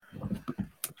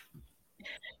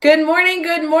Good morning,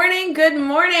 good morning, good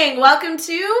morning. Welcome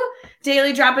to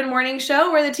Daily Drop-In Morning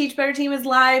Show, where the Teach Better team is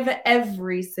live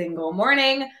every single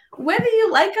morning. Whether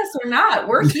you like us or not,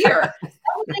 we're here. 7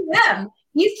 a.m.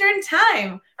 Eastern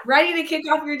Time, ready to kick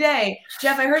off your day.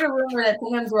 Jeff, I heard a rumor that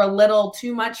sometimes we're a little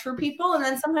too much for people, and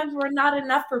then sometimes we're not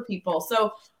enough for people.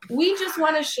 So we just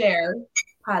want to share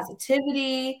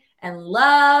positivity and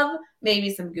love,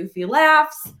 maybe some goofy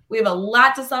laughs. We have a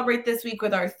lot to celebrate this week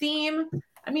with our theme.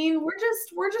 I mean, we're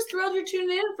just thrilled you're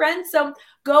tuning in, friends. So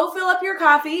go fill up your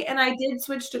coffee. And I did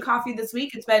switch to coffee this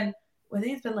week. I think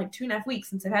it's been like 2.5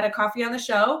 weeks since I've had a coffee on the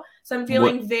show. So I'm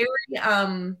feeling very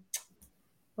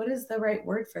what is the right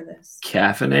word for this?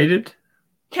 Caffeinated?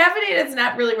 Caffeinated is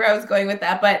not really where I was going with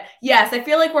that. But yes, I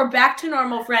feel like we're back to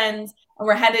normal, friends. And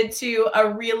we're headed to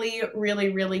a really, really,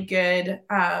 really good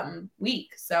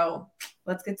week. So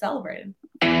let's get celebrated.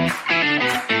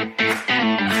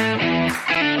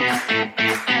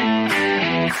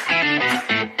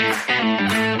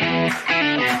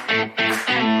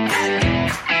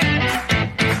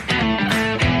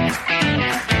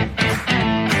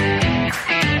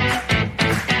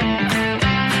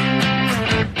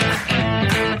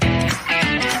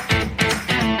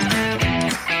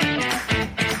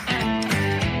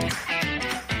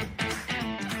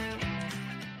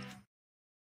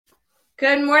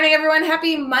 Good morning, everyone.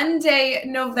 Happy Monday,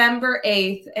 November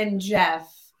 8th. And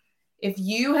Jeff, if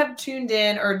you have tuned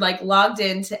in or logged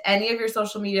in to any of your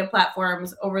social media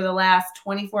platforms over the last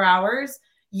 24 hours,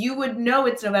 you would know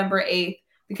it's November 8th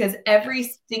because every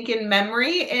stinking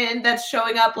memory that's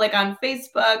showing up on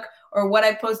Facebook or what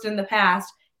I've posted in the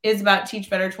past is about Teach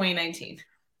Better 2019.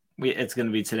 It's going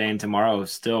to be today and tomorrow,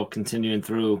 still continuing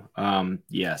through.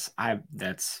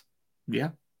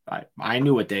 I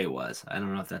knew what day it was. I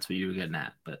don't know if that's what you were getting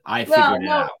at, but I figured it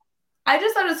out. I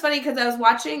just thought it was funny because I was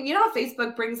watching, how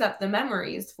Facebook brings up the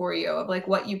memories for you of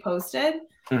what you posted.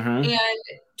 Mm-hmm.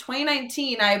 And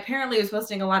 2019, I apparently was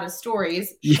posting a lot of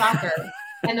stories. Shocker.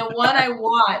 And the one I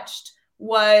watched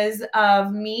was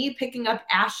of me picking up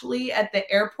Ashley at the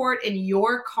airport in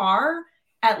your car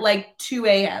at 2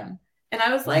 a.m. And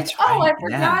I was I forgot.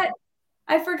 Yeah.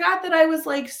 I forgot that I was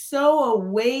so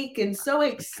awake and so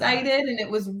excited, and it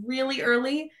was really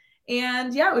early.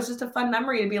 And yeah, it was just a fun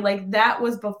memory to be that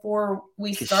was before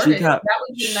we started. That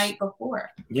was the night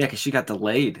before. Yeah, because she got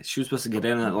delayed. She was supposed to get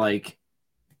in at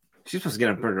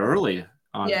pretty early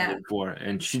on before,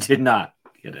 and she did not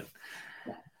get in.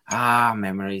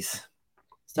 Memories.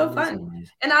 So fun.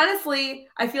 And honestly,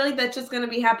 I feel like that's just going to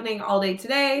be happening all day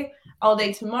today, all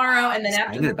day tomorrow, and then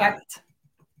after the fact.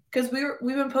 Because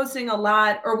we've been posting a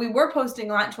lot, or we were posting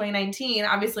a lot in 2019.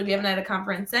 Obviously, we haven't had a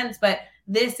conference since, but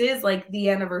this is the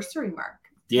anniversary mark.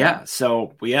 Yeah.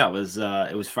 So it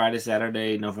was Friday,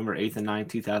 Saturday, November 8th and 9th,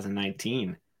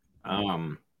 2019.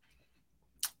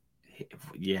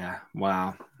 Yeah.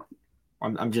 Wow.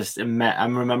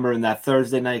 I'm remembering that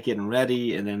Thursday night getting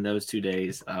ready, and then those 2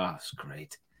 days. Oh, it's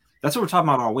great. That's what we're talking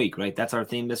about all week, right? That's our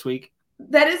theme this week.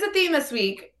 That is a theme this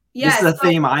week. Yes. This is a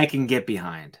theme I can get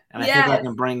behind, and I think I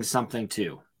can bring something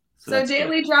too. So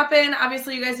daily drop-in,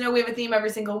 obviously you guys know we have a theme every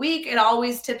single week. It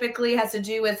always typically has to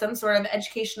do with some sort of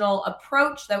educational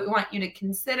approach that we want you to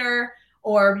consider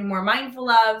or be more mindful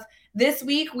of. This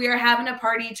week we are having a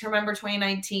party to remember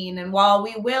 2019. And while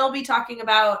we will be talking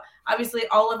about obviously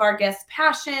all of our guests'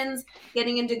 passions,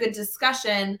 getting into good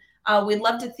discussion, we'd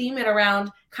love to theme it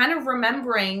around kind of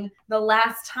remembering the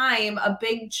last time a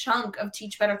big chunk of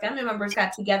Teach Better family members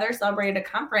got together, celebrated a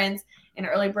conference, and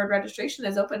early bird registration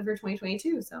is open for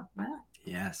 2022. So why not?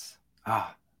 Yes.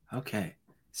 Okay.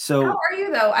 So how are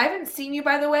you though? I haven't seen you,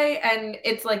 by the way, and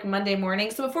it's Monday morning.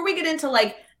 So before we get into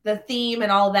the theme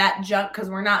and all that junk, because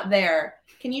we're not there,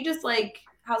 can you just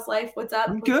how's life? What's up?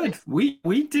 I'm good. We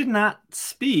did not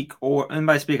speak, and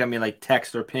by speak I mean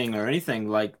text or ping or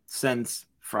anything since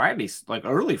Friday,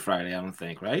 early Friday, I don't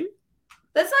think, right?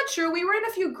 That's not true. We were in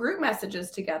a few group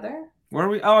messages together. Were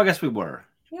we? Oh, I guess we were.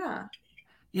 Yeah.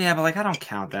 Yeah, but I don't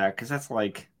count that because that's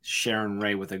Sharon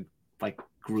Ray with a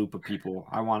group of people.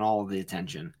 I want all of the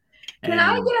attention. Can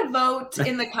I get a vote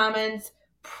in the comments?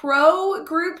 Pro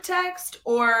group text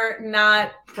or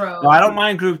not pro? No, I don't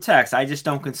mind group text. I just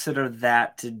don't consider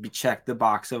that to be checked the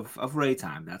box of Ray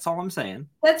time. That's all I'm saying.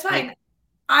 That's fine.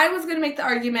 I was going to make the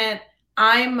argument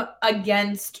I'm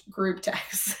against group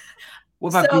text.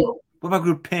 What about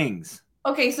group pings?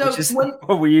 Okay, so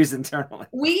what we use internally.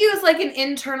 We use an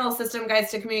internal system, guys,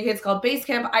 to communicate. It's called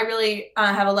Basecamp. I really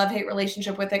have a love-hate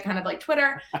relationship with it, kind of like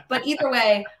Twitter. But either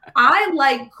way, I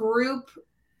like group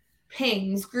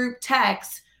pings, group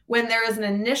texts, when there is an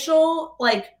initial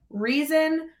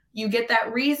reason, you get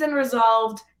that reason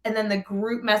resolved, and then the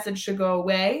group message should go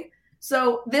away.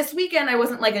 So this weekend I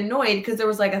wasn't like annoyed because there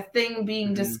was like a thing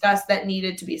being discussed that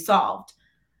needed to be solved.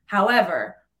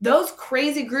 However, those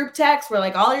crazy group texts where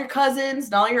like all your cousins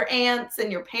and all your aunts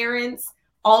and your parents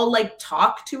all like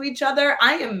talk to each other.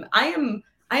 I am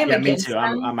Yeah, me against too.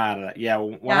 them. I'm out of that. Yeah,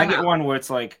 when Yeah, I I'm get out. one where it's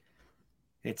like,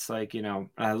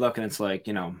 I look and it's like,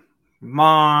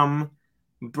 mom,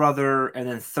 brother, and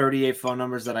then 38 phone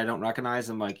numbers that I don't recognize.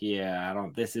 I'm like, yeah,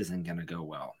 this isn't gonna go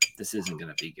well. This isn't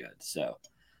gonna be good. So,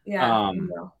 Yeah.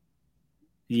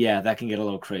 yeah, that can get a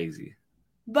little crazy.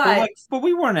 But But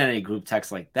we weren't in any group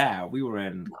text like that. We were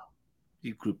in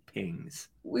group pings.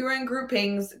 we were in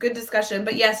groupings. Good discussion.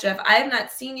 But yes, Jeff, I have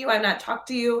not seen you. I've not talked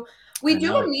to you. We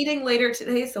do a meeting later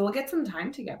today, so we'll get some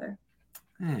time together.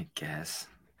 I guess.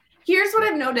 Here's what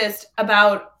I've noticed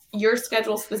about your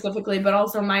schedule specifically, but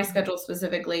also my schedule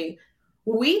specifically.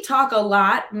 We talk a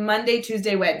lot Monday,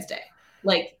 Tuesday, Wednesday.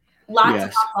 Like lots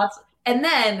of lots. And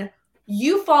then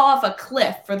you fall off a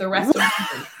cliff for the rest of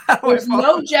the week. There's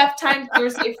no Jeff time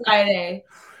Thursday, Friday.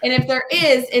 And if there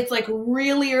is, it's like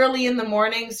really early in the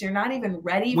morning, so you're not even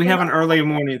ready. We have an early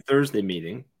morning Thursday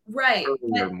meeting. Right.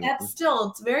 But that's still,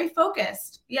 it's very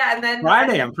focused. Yeah. And then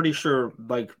Friday, I'm pretty sure,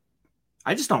 like,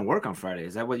 I just don't work on Friday.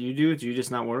 Is that what you do? Do you just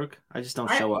not work? I just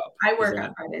don't show up. I work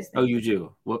on Fridays. Oh, you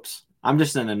do? Whoops. I'm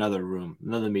just in another room,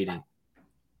 another meeting.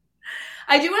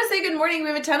 I do want to say good morning. We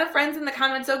have a ton of friends in the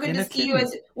comments. So good to see you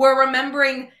as we're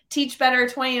remembering Teach Better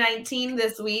 2019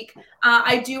 this week.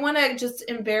 I do want to just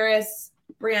embarrass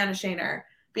Brianna Shaner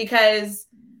because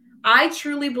I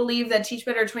truly believe that Teach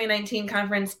Better 2019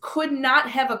 conference could not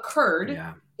have occurred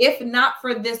if not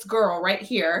for this girl right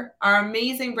here, our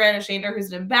amazing Brianna Shaner,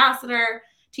 who's an ambassador,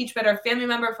 Teach Better family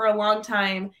member for a long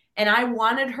time. And I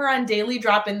wanted her on Daily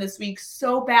Drop-In this week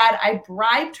so bad. I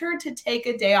bribed her to take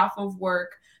a day off of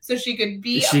work so she could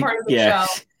be a part of the show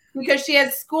because she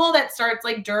has school that starts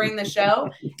like during the show.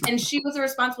 And she was a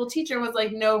responsible teacher and was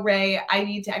like, no, Ray, I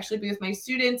need to actually be with my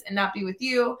students and not be with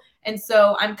you. And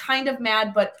so I'm kind of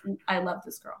mad, but I love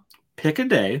this girl. Pick a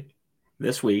day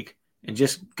this week and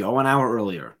just go an hour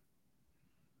earlier.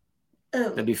 Oh.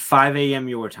 That'd be 5 a.m.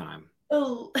 your time.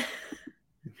 Oh.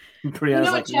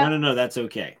 Brianna's like, Jeff, no, that's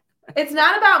okay. It's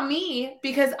not about me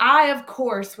because I, of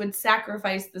course, would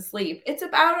sacrifice the sleep. It's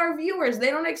about our viewers.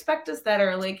 They don't expect us that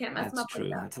early. Can't mess them up. That's true.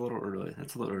 That's a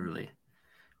little early.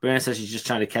 Brianna says she's just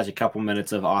trying to catch a couple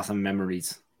minutes of awesome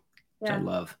memories, which I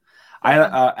love.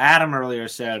 Adam earlier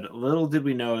said, little did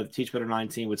we know that Teach Better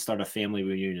 19 would start a family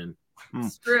reunion.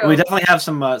 It's true. We definitely have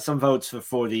some votes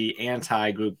for the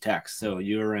anti-group text, so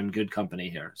you're in good company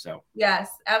here. So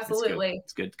yes, absolutely.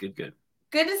 It's good.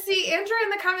 Good to see Andrea in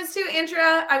the comments too.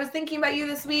 Andrea, I was thinking about you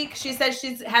this week. She says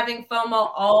she's having FOMO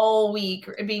all week,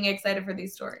 being excited for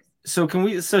these stories. So can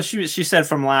we? So she said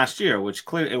from last year, which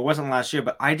clearly it wasn't last year,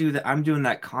 but I do that. I'm doing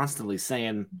that constantly,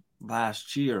 saying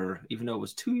last year, even though it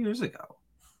was 2 years ago.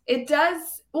 It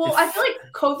does. Well, I feel like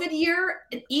COVID year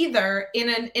either in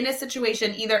a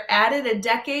situation either added a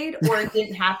decade or it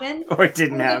didn't happen. Or it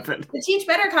didn't happen. The Teach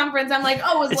Better conference, I'm like,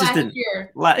 oh, it was last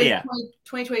year.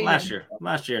 2020.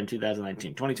 Last year in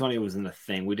 2019. 2020 wasn't a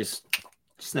thing. We just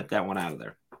snipped that one out of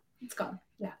there. It's gone.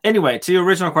 Yeah. Anyway, to your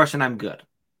original question, I'm good.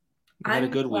 We had a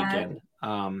good weekend.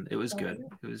 It was good.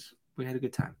 We had a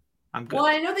good time. I'm good. Well,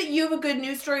 I know that you have a good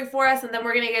news story for us, and then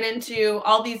we're going to get into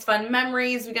all these fun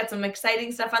memories. We got some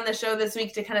exciting stuff on the show this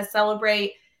week to kind of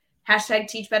celebrate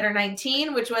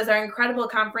 #TeachBetter19, which was our incredible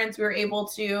conference we were able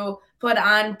to put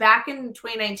on back in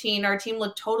 2019. Our team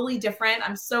looked totally different.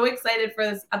 I'm so excited for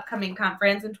this upcoming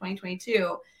conference in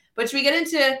 2022. But should we get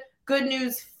into good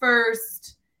news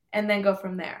first and then go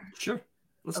from there? Sure.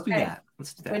 Let's do that.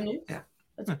 Good news? Yeah.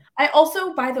 I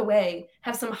also, by the way,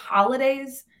 have some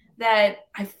holidays that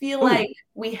I feel like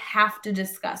we have to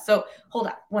discuss. So hold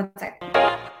on one second.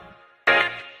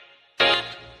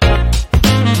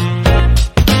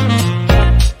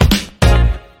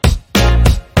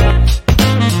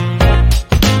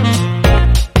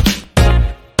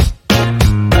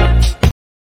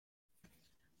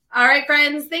 All right,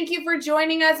 friends, thank you for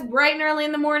joining us bright and early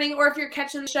in the morning, or if you're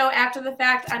catching the show after the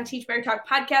fact on Teach Better Talk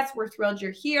podcast, we're thrilled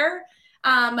you're here.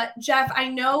 Jeff, I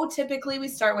know typically we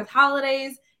start with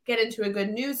holidays, get into a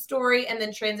good news story, and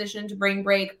then transition to Brain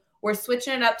Break. We're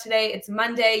switching it up today. It's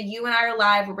Monday. You and I are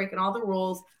live. We're breaking all the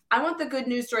rules. I want the good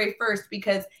news story first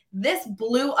because this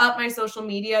blew up my social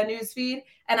media newsfeed,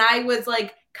 and I was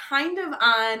like kind of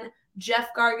on Jeff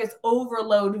Gargas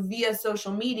overload via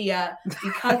social media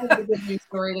because of the good news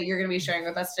story that you're going to be sharing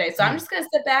with us today. So I'm just going to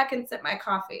sit back and sip my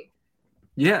coffee.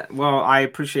 Yeah, well, I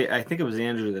think it was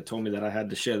Andrew that told me that I had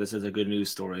to share this as a good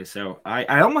news story. So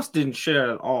I almost didn't share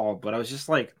it at all, but I was just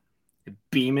like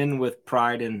beaming with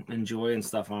pride and joy and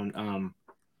stuff on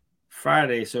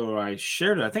Friday, so I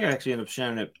shared it. I think I actually ended up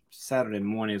sharing it Saturday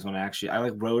morning is when I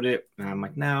like wrote it, and I'm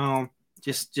like, no,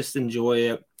 just enjoy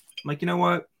it. I'm like, you know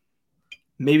what?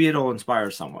 Maybe it'll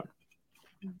inspire someone.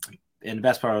 And the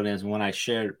best part of it is when I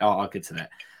shared, I'll get to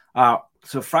that.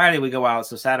 So Friday we go out.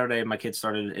 So Saturday my kids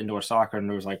started indoor soccer, and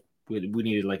there was like we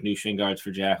needed like new shin guards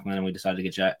for Jacqueline, and we decided to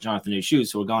get Jonathan new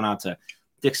shoes. So we're going out to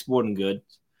Dick's Sporting Goods,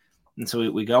 and so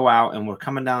we go out and we're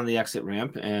coming down the exit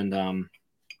ramp, and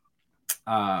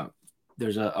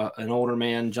there's an older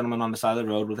gentleman on the side of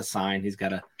the road with a sign. He's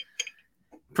got a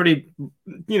pretty,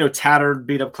 tattered,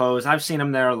 beat up clothes. I've seen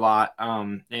him there a lot.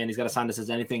 And he's got a sign that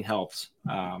says anything helps.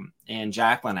 And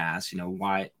Jacqueline asked,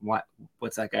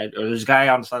 what's that guy? Or there's a guy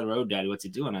on the side of the road, Daddy, what's he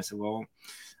doing? I said,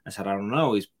 I don't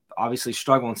know. He's obviously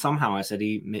struggling somehow. I said,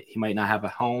 he might not have a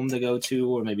home to go to,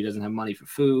 or maybe doesn't have money for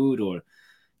food, or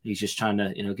he's just trying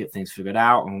to, get things figured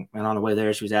out. And on the way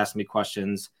there, she was asking me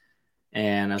questions.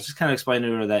 And I was just kind of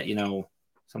explaining to her that,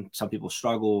 some people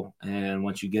struggle. And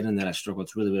once you get in that struggle,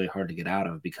 it's really, really hard to get out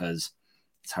of, because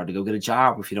it's hard to go get a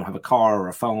job if you don't have a car or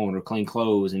a phone or clean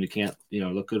clothes, and you can't,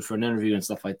 look good for an interview and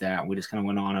stuff like that. We just kind of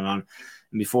went on and on.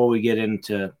 And before we get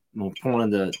into pulling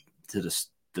into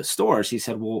the store, she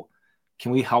said, well,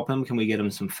 can we help him? Can we get him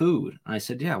some food? And I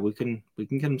said, yeah, we can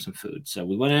get him some food. So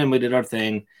we went in, we did our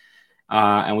thing.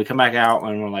 And we come back out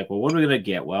and we're like, well, what are we going to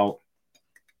get? Well,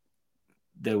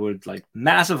 there were like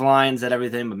massive lines at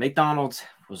everything, but McDonald's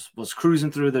was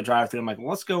cruising through the drive-thru. I'm like,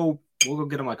 well, we'll go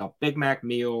get him like a Big Mac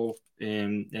meal,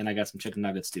 and I got some chicken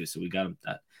nuggets too. So we got him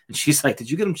that. And she's like, did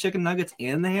you get him chicken nuggets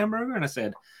and the hamburger? And I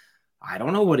said, I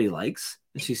don't know what he likes.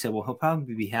 And she said, well, he'll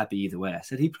probably be happy either way. I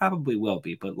said, he probably will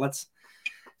be, but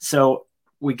so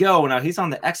we go. Now he's on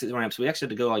the exit ramp, so we actually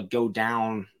had to go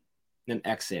down and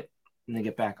exit and then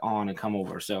get back on and come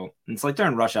over. So it's like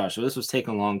during rush hour. So this was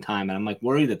taking a long time. And I'm like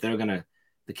worried that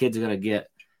the kids are going to get,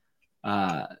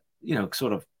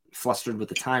 sort of flustered with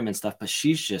the time and stuff, but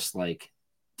she's just like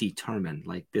determined,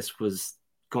 like this was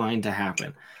going to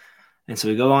happen. And so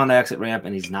we go on the exit ramp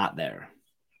and he's not there.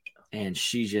 And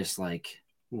she's just like,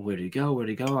 well, where'd he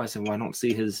go? I said, well, I don't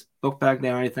see his book bag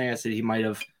there or anything. I said, he might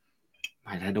have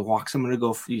had to walk somewhere to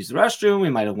go use the restroom. He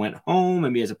might have went home.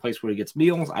 Maybe he has a place where he gets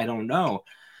meals. I don't know.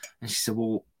 And she said,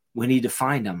 well, we need to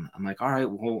find him. I'm like, all right,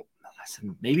 well, I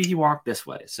said, maybe he walked this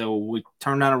way. So we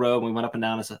turned down a road. We went up and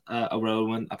down a road,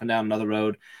 went up and down another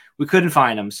road. We couldn't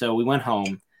find him. So we went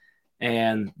home,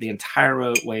 and the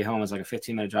entire way home is like a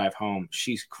 15-minute drive home.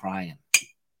 She's crying.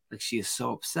 Like, she is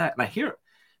so upset. And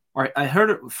I heard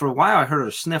it for a while. I heard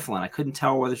her sniffling. I couldn't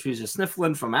tell whether she was just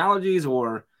sniffling from allergies,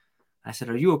 or I said,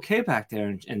 are you okay back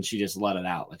there? And she just let it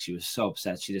out. Like, she was so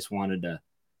upset. She just wanted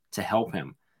to help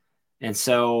him. And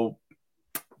so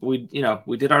we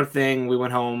did our thing. We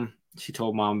went home. She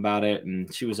told Mom about it,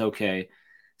 and she was okay.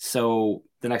 So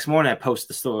the next morning, I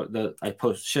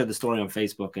shared the story on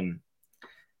Facebook, and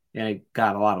it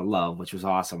got a lot of love, which was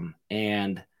awesome.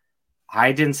 And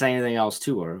I didn't say anything else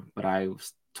to her, but I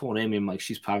told Amy, I'm like,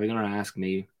 she's probably going to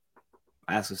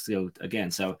ask us to go again.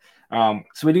 So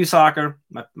we do soccer.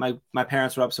 My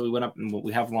parents were up, so we went up and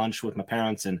we have lunch with my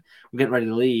parents, and we're getting ready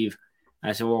to leave. And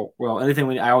I said, well,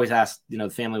 anything I always ask, the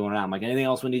family when we're out, I'm like, anything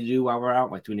else we need to do while we're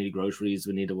out? Like, do we need groceries?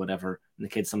 Do we need to whatever? And the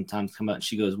kids sometimes come out, and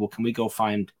she goes, well, can we go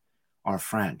find our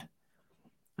friend?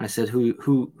 And I said, who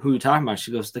are you talking about?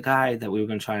 She goes, the guy that we were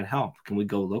going to try and help. Can we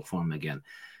go look for him again?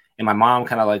 And my mom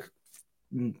kind of like,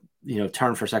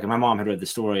 turned for a second. My mom had read the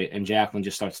story, and Jacqueline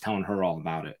just starts telling her all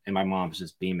about it. And my mom's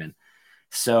just beaming.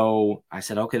 So I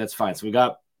said, okay, that's fine. So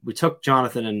we took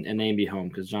Jonathan and Amy home,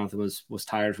 because Jonathan was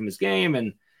tired from his game,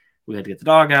 and we had to get the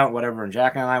dog out, whatever. And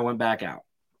Jack and I went back out,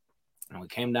 and we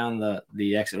came down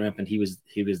the exit ramp, and he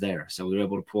was there. So we were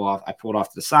able to pull off. I pulled off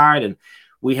to the side, and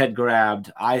we had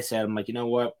grabbed. I'm like, you know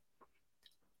what?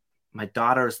 My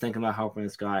daughter is thinking about helping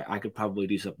this guy. I could probably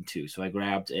do something too. So I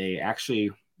grabbed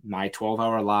my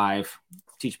 12-hour live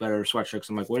Teach Better sweatshirt.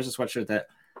 I'm like, where's the sweatshirt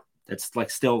that's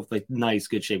like still like nice,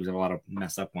 good shape? Because I have a lot of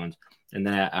messed up ones. And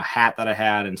then a hat that I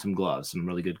had, and some gloves, some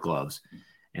really good gloves.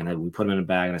 And we put them in a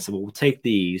bag. And I said, well, we'll take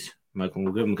these. I'm like,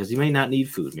 we'll give him, because he may not need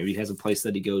food. Maybe he has a place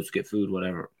that he goes to get food,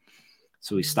 whatever.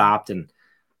 So we stopped, and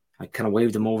I kind of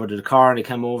waved him over to the car, and he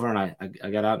came over, and I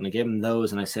got out and I gave him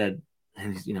those. And I said,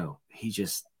 and he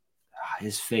just,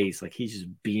 his face, like he's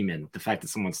just beaming the fact that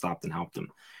someone stopped and helped him.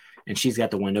 And she's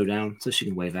got the window down so she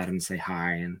can wave at him and say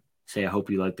hi and say, I hope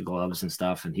you like the gloves and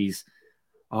stuff. And he's,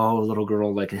 little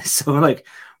girl, like, so like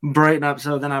brighten up.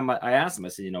 So then I asked him, I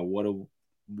said,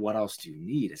 what else do you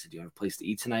need? I said, do you have a place to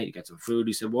eat tonight? You got some food?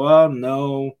 He said, well,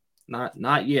 no,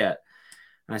 not yet.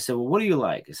 And I said, well, what do you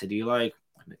like? I said, do you like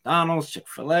McDonald's,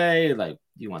 Chick-fil-A? Like,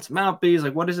 do you want some Applebee's?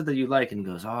 Like, what is it that you like? And he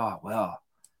goes, oh, well,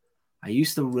 I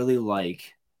used to really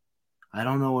like, I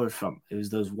don't know where it's from. It was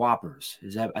those Whoppers.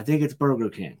 I think it's Burger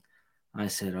King. I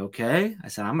said, okay. I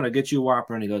said, I'm going to get you a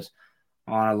Whopper. And he goes,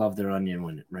 oh, I love their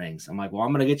onion rings. I'm like, well,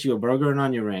 I'm going to get you a burger and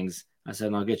onion rings. I said,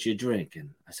 and I'll get you a drink. And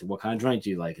I said, what kind of drink do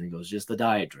you like? And he goes, just the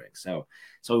diet drink. So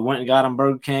we went and got him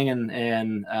Burger King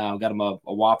and got him a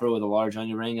Whopper with a large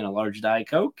onion ring and a large Diet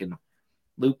Coke and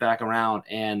looped back around.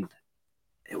 And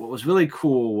what was really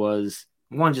cool was,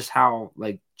 one, just how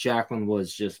like Jacqueline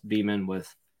was just beaming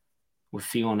with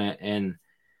feeling it.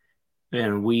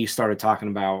 And we started talking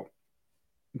about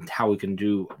how we can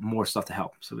do more stuff to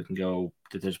help. So we can go,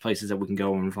 there's places that we can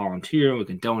go and volunteer, we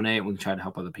can donate, we can try to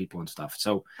help other people and stuff.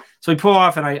 So we pull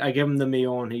off, and I give him the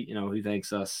meal, and he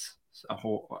thanks us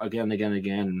again and again and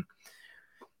again. And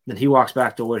then he walks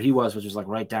back to where he was, which was like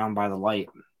right down by the light.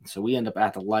 So we end up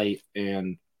at the light,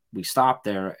 and we stop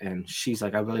there, and she's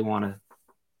like, I really want to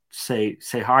say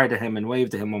hi to him and wave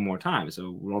to him one more time.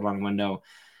 So we rolled on the window,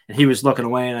 and he was looking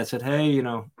away, and I said, hey,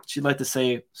 she'd like to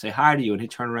say hi to you. And he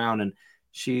turned around, and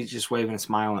she's just waving and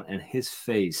smiling, and his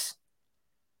face,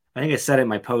 I think I said in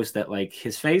my post that like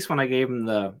his face when I gave him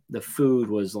the food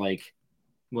was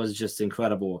just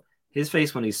incredible. His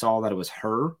face when he saw that it was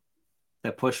her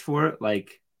that pushed for it,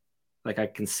 like I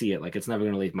can see it, like it's never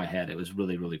going to leave my head. It was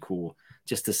really, really cool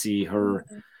just to see her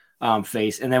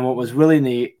face. And then what was really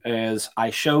neat is I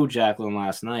showed Jacqueline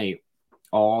last night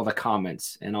all the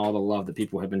comments and all the love that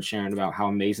people have been sharing about how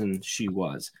amazing she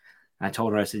was. And I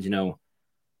told her, I said,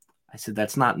 I said,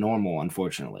 that's not normal,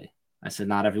 unfortunately. I said,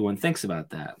 not everyone thinks about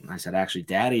that. And I said, actually,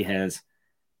 Daddy has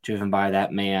driven by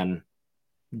that man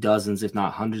dozens, if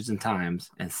not hundreds of times,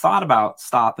 and thought about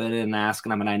stopping and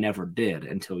asking him, and I never did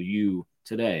until you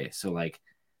today. So, like,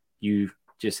 you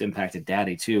just impacted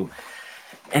Daddy, too.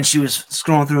 And she was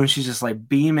scrolling through, and she's just, like,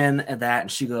 beaming at that,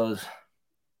 and she goes,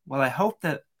 well, I hope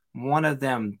that one of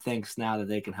them thinks now that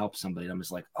they can help somebody. And I'm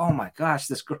just like, oh, my gosh,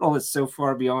 this girl is so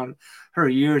far beyond her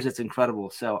years. It's incredible.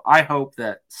 So I hope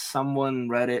that someone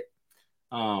read it,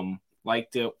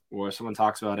 liked it, or someone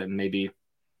talks about it, and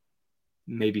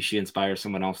maybe she inspires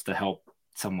someone else to help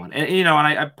someone. And and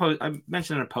I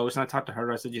mentioned in a post, and I talked to her.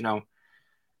 I said,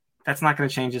 that's not going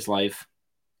to change his life.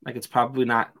 Like, it's probably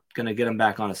not going to get him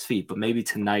back on his feet. But maybe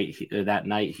that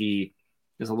night he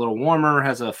is a little warmer,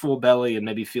 has a full belly, and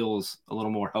maybe feels a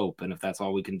little more hope. And if that's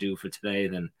all we can do for today,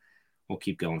 then we'll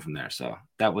keep going from there. So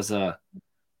that was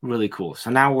really cool. So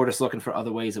now we're just looking for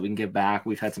other ways that we can give back.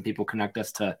 We've had some people connect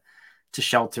us to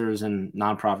shelters and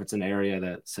nonprofits in the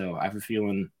area so I have a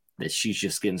feeling that she's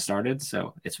just getting started.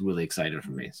 So it's really exciting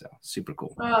for me. So super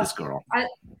cool. This girl.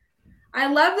 I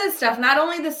love this stuff. Not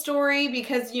only the story,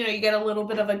 because, you get a little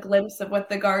bit of a glimpse of what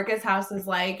the Gargas house is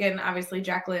like. And obviously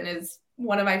Jacqueline is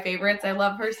one of my favorites. I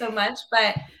love her so much,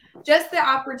 but just the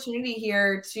opportunity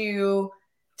here to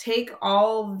take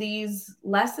all these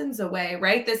lessons away,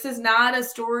 right? This is not a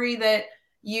story that,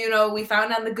 we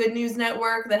found on the Good News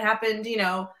Network that happened,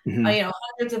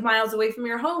 hundreds of miles away from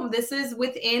your home. This is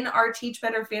within our Teach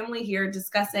Better family here,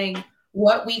 discussing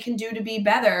what we can do to be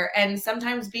better. And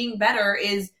sometimes being better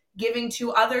is giving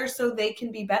to others so they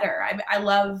can be better. I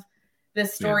love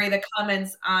this story. Yeah. The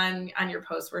comments on your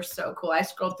post were so cool. I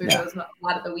scrolled through those a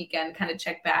lot of the weekend, kind of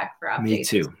check back for updates. Me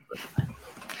too.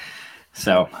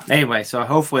 So anyway,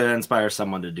 hopefully that inspires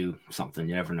someone to do something.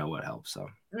 You never know what helps. So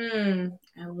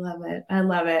I love it. I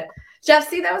love it. Jeff,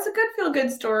 see, that was a good feel-good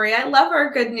story. I love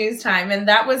our good news time. And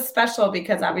that was special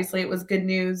because obviously it was good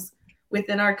news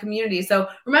within our community. So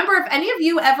remember, if any of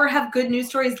you ever have good news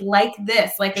stories like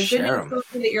this, like a good news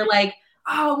story that you're like,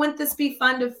 oh, wouldn't this be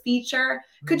fun to feature?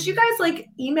 Could you guys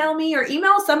email me or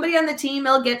email somebody on the team?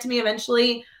 It'll get to me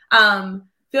eventually.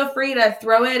 Feel free to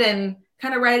throw it and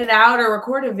kind of write it out or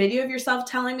record a video of yourself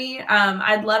telling me.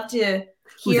 I'd love to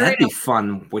hear that'd be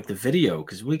fun with the video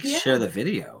because we could share the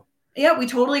video. Yeah, we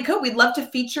totally could. We'd love to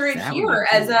feature it here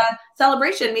as a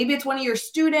celebration. Maybe it's one of your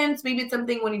students. Maybe it's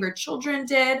something one of your children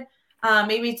did.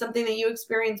 Maybe it's something that you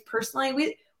experienced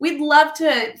personally. We'd love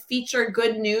to feature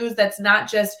good news that's not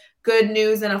just good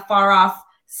news in a far off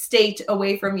state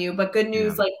away from you, but good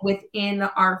news within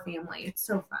our family. It's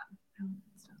so fun.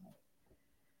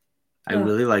 I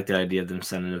really like the idea of them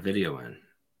sending a video in.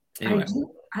 Anyway.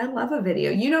 I love a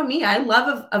video. You know me. I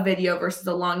love a video versus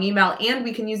a long email, and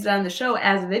we can use it on the show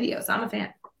as a video. So I'm a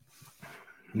fan.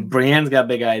 Brianne's got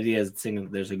big ideas.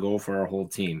 There's a goal for our whole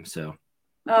team. So.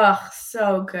 Oh,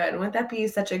 so good. Wouldn't that be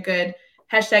such a good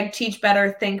hashtag Teach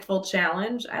Better Thankful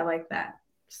Challenge? I like that.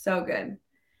 So good.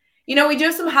 We do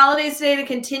have some holidays today to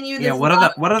continue this. Yeah, what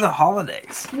are the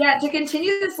holidays? Yeah, to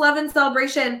continue this love and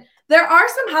celebration. There are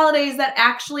some holidays that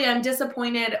actually I'm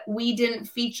disappointed we didn't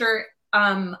feature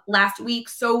last week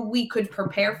so we could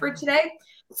prepare for today.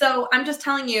 So I'm just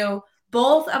telling you,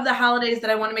 both of the holidays that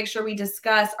I want to make sure we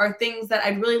discuss are things that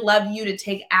I'd really love you to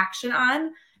take action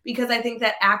on, because I think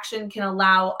that action can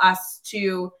allow us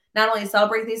to not only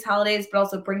celebrate these holidays, but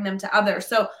also bring them to others.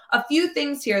 So a few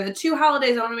things here. The two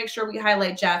holidays I want to make sure we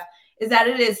highlight, Jeff, is that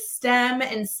it is STEM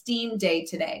and STEAM Day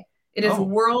today. It is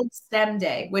World STEM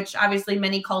Day, which obviously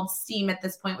many called STEAM at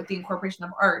this point with the incorporation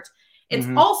of art. It's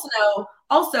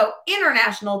also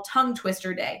International Tongue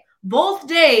Twister Day. Both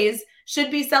days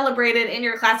should be celebrated in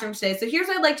your classroom today. So here's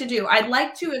what I'd like to do. I'd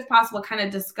like to, if possible, kind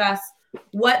of discuss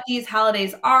what these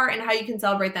holidays are and how you can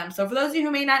celebrate them. So for those of you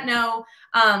who may not know,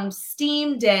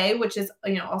 STEAM Day, which is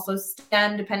also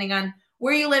STEM, depending on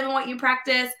where you live and what you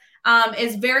practice,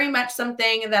 is very much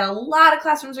something that a lot of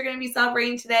classrooms are going to be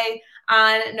celebrating today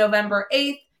on November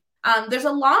 8th. There's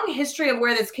a long history of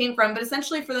where this came from, but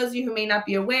essentially for those of you who may not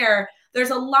be aware, there's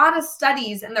a lot of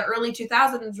studies in the early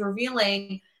 2000s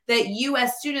revealing that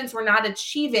U.S. students were not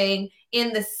achieving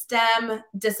in the STEM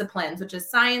disciplines, which is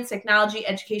science, technology,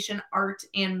 education, art,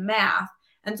 and math.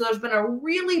 And so there's been a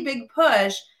really big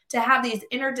push to have these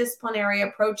interdisciplinary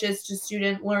approaches to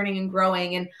student learning and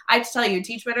growing. And I have to tell you,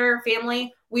 Teach Better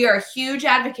family, we are a huge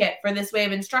advocate for this way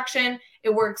of instruction.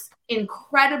 It works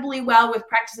incredibly well with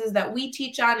practices that we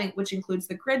teach on, which includes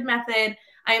the grid method.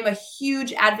 I am a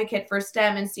huge advocate for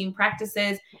STEM and STEAM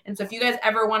practices. And so if you guys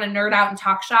ever want to nerd out and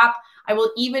talk shop, I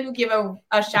will even give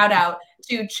a shout out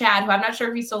to Chad, who I'm not sure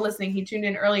if he's still listening. He tuned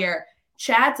in earlier.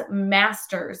 Chad's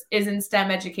master's is in STEM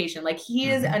education. Like,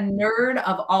 he is a nerd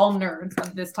of all nerds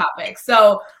of this topic.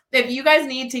 So if you guys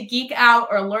need to geek out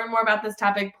or learn more about this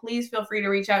topic, please feel free to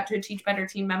reach out to a Teach Better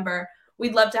team member.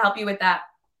 We'd love to help you with that.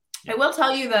 I will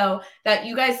tell you, though, that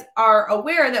you guys are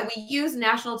aware that we use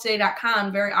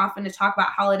nationaltoday.com very often to talk about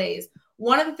holidays.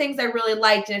 One of the things I really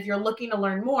liked, and if you're looking to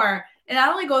learn more, it not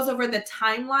only goes over the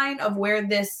timeline of where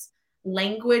this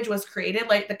language was created,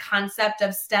 like the concept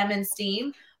of STEM and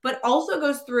STEAM, but also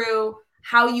goes through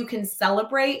how you can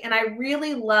celebrate. And I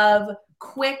really love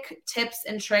quick tips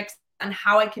and tricks on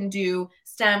how I can do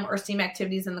STEM or STEAM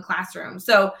activities in the classroom.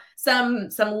 So some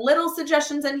little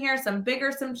suggestions in here, some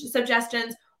bigger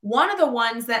suggestions. One of the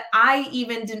ones that I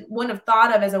even wouldn't have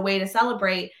thought of as a way to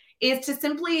celebrate is to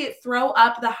simply throw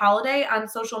up the holiday on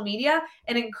social media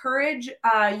and encourage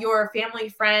your family,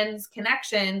 friends,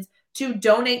 connections to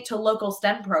donate to local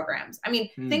STEM programs. I mean,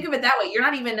 think of it that way. You're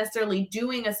not even necessarily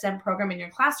doing a STEM program in your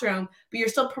classroom, but you're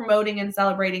still promoting and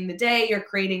celebrating the day. You're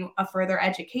creating a further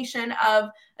education of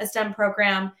a STEM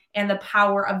program and the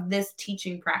power of this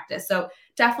teaching practice. So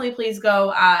definitely please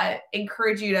go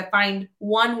encourage you to find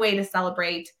one way to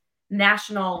celebrate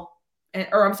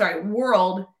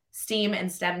World STEAM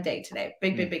and STEM Day today.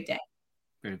 Big day.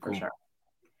 Very cool. For sure.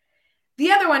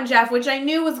 The other one, Jeff, which I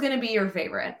knew was going to be your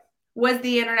favorite, was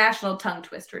the International Tongue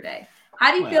Twister Day.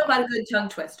 How do you feel about a good tongue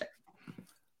twister?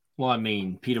 Well, I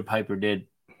mean, Peter Piper did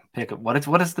pick up. What is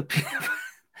the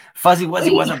Fuzzy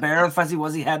Wuzzy was a bear? Fuzzy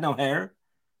Wuzzy had no hair?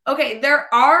 Okay,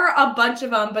 there are a bunch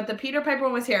of them, but the Peter Piper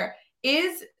one was here.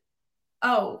 Peter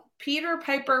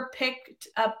Piper picked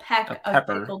a peck of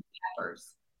pickled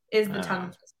peppers is the tongue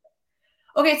twister.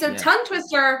 Okay, so Tongue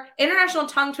Twister, International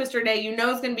Tongue Twister Day,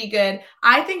 is going to be good.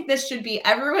 I think this should be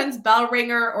everyone's bell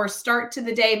ringer or start to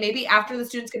the day. Maybe after the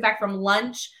students get back from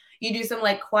lunch, you do some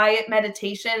like quiet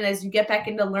meditation. As you get back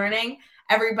into learning,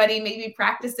 everybody maybe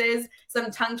practices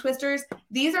some tongue twisters.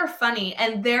 These are funny,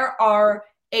 and there are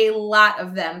a lot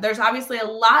of them. There's obviously a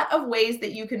lot of ways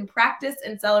that you can practice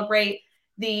and celebrate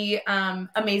the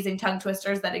amazing tongue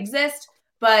twisters that exist.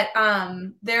 But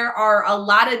there are a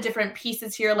lot of different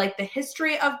pieces here, like the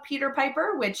history of Peter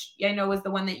Piper, which I know was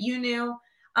the one that you knew.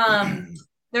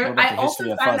 I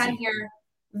also found on here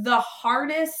the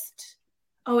hardest.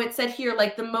 Oh, it said here,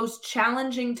 like the most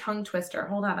challenging tongue twister.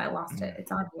 Hold on, I lost it.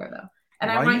 It's on here, though. And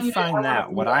I want you to find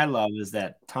that. What I love is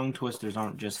that tongue twisters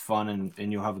aren't just fun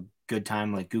and you'll have a good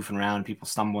time, like goofing around, people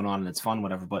stumbling on, and it's fun,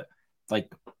 whatever. But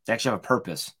like they actually have a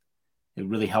purpose. It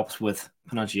really helps with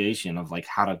pronunciation of like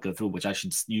how to go through, which I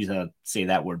should use say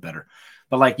that word better.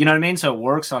 But like, you know what I mean? So it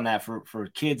works on that for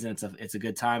kids, and it's a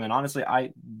good time. And honestly,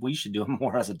 we should do it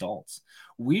more as adults.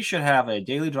 We should have a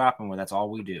daily drop-in where that's all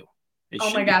we do.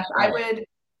 Oh my gosh,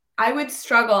 I would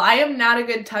struggle. I am not a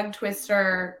good tongue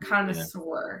twister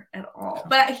connoisseur at all.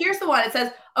 But here's the one. It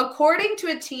says, according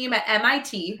to a team at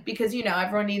MIT, because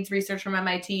everyone needs research from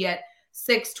MIT at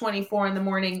 6:24 in the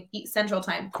morning Central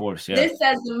Time. Of course, yeah. This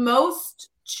says the most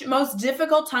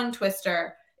difficult tongue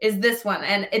twister is this one,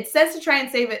 and it says to try and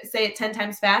say it 10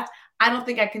 times fast. I don't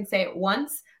think I can say it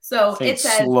once, so it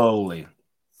says slowly.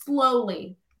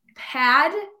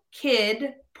 Pad,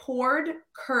 kid, poured,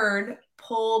 curd,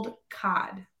 pulled,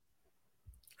 cod.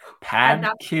 Pad,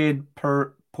 kid,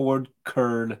 Poured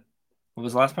curd. What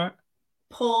was the last part?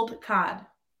 Pulled cod.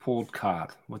 Pulled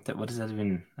cod. What does that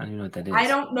even? I don't even know what that is. I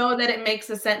don't know that it makes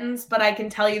a sentence, but I can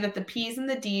tell you that the P's and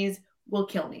the D's will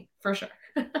kill me for sure.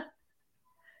 All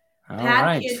Pad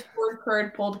right. Kid poured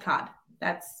curd pulled cod.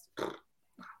 That's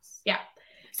yeah.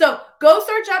 So go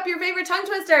search up your favorite tongue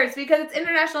twisters because it's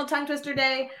International Tongue Twister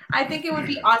Day. I think it would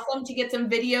be awesome to get some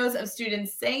videos of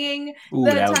students saying. Ooh,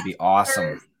 that would be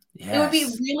awesome. Yes. It would be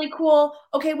really cool.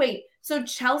 Okay, wait. So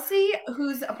Chelsea,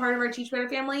 who's a part of our Teach Better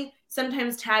family,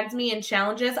 sometimes tags me in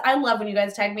challenges. I love when you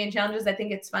guys tag me in challenges. I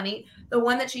think it's funny. The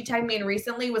one that she tagged me in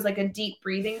recently was like a deep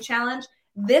breathing challenge.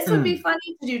 This would be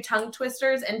funny to do tongue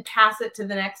twisters and pass it to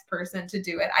the next person to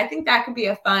do it. I think that could be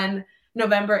a fun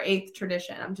November 8th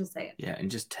tradition. I'm just saying. Yeah,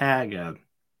 and just tag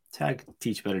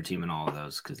Teach Better team in all of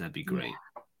those because that'd be great.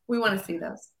 Yeah. We want to see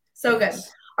those. So good.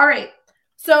 All right.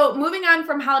 So moving on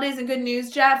from holidays and good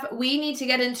news, Jeff, we need to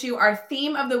get into our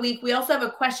theme of the week. We also have a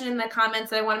question in the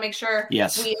comments that I want to make sure we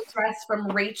address from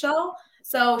Rachel.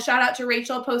 So shout out to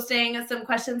Rachel posting some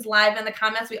questions live in the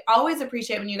comments. We always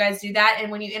appreciate when you guys do that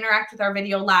and when you interact with our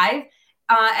video live.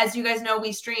 As you guys know,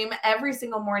 we stream every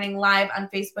single morning live on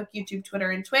Facebook, YouTube,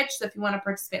 Twitter, and Twitch. So if you want to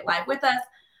participate live with us,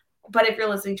 but if you're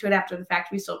listening to it after the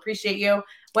fact, we still appreciate you,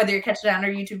 whether you're catching it on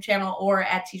our YouTube channel or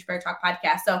at Teach Better Talk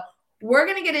Podcast. So we're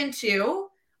going to get into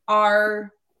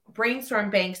our brainstorm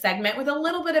bank segment with a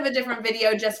little bit of a different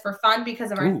video just for fun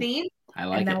because of our theme. I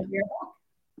like it.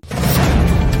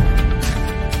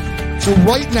 So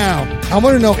right now, I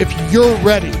want to know if you're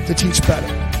ready to teach better.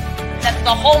 That's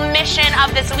the whole mission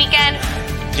of this weekend.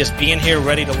 Just being here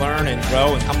ready to learn and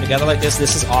grow and come together like this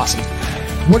is awesome.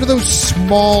 What are those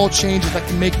small changes that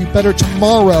can make you better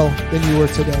tomorrow than you were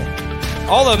today?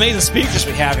 All the amazing speakers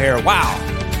we have here, wow.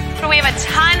 We have a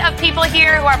ton of people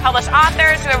here who are published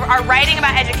authors, who are writing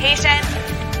about education.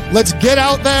 Let's get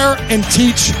out there and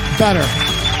teach better.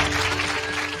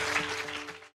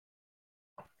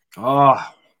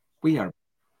 Oh, we are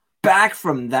back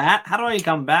from that. How do I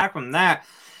come back from that?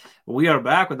 We are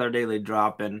back with our daily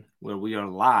drop-in where we are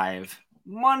live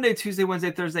Monday, Tuesday,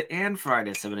 Wednesday, Thursday, and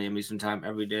Friday at 7 a.m. Eastern Time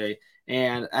every day.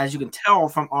 And as you can tell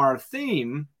from our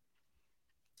theme,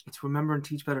 it's Remember and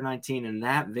Teach Better 19. And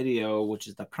that video, which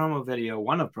is the promo video,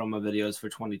 one of promo videos for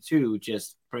 22,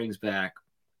 just brings back,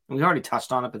 and we already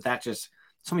touched on it, but that just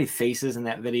so many faces in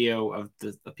that video of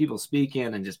the people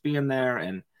speaking and just being there.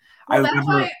 And well,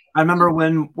 I remember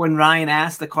when Ryan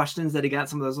asked the questions that he got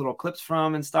some of those little clips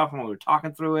from and stuff when we were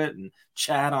talking through it and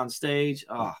chat on stage.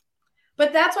 Oh.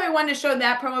 But that's why I wanted to show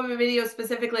that promo video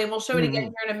specifically. And we'll show it again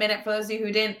here in a minute for those of you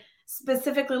who didn't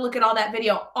specifically look at all that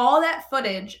video. All that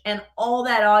footage and all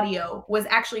that audio was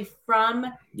actually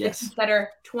from the Teach Better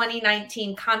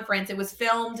 2019 conference. It was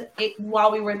filmed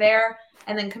while we were there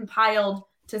and then compiled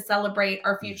to celebrate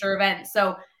our future event.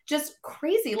 So just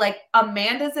crazy. Like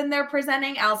Amanda's in there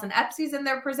presenting, Allison Epsey's in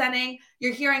there presenting.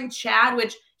 You're hearing Chad,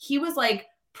 which he was like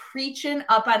preaching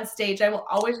up on stage. I will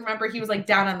always remember he was like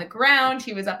down on the ground.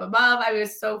 He was up above. I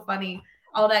was so funny.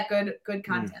 All that good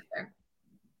content there.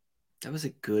 That was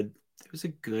good.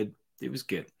 It was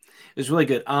really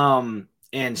good.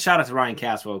 And shout out to Ryan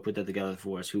Caswell who put that together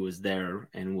for us, who was there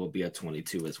and will be at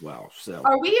 22 as well. So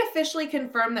are we officially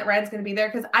confirmed that Ryan's going to be there?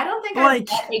 Because I don't think I've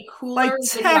met a cooler.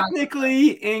 Technically,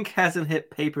 ink hasn't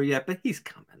hit paper yet, but he's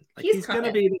coming. He's going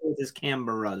to be there with his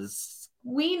cameras.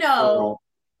 We know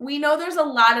there's a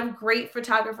lot of great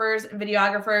photographers and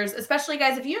videographers, especially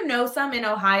guys. If you know some in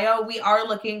Ohio, we are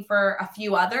looking for a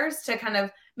few others to kind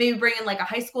of maybe bring in like a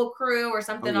high school crew or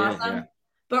something awesome. Yeah.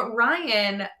 But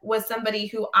Ryan was somebody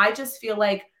who I just feel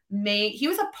like he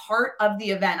was a part of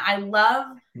the event. I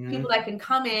love people that can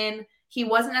come in. He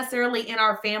wasn't necessarily in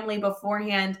our family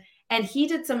beforehand, and he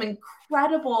did some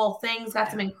incredible things,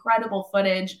 got some incredible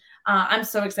footage. I'm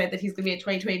so excited that he's going to be at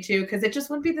 2022 because it just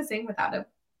wouldn't be the same without him.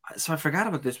 So I forgot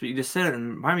about this, but you just said it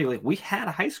and reminded me, like we had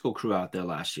a high school crew out there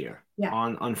last year. Yeah.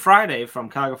 On Friday from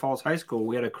Cuyahoga Falls High School,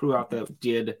 we had a crew out that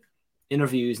did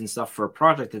interviews and stuff for a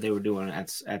project that they were doing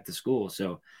at the school.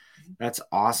 So that's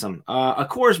awesome. Of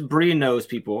course, Bree knows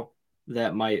people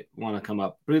that might want to come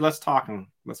up. Bree, let's talk and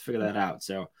let's figure that out.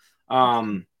 So,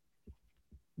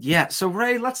 yeah. So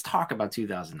Ray, let's talk about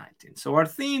 2019. So our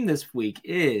theme this week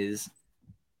is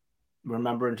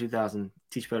Remember in 2000,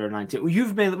 Teach Better 19.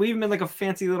 We've made like a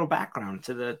fancy little background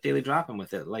to the daily drop-in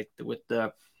with it, like with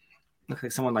the looks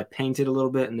like someone like painted a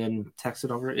little bit and then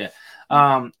texted over it.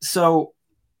 Yeah. So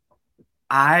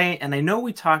I know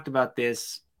we talked about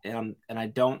this, and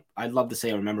I'd love to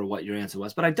say I remember what your answer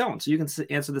was, but I don't. So you can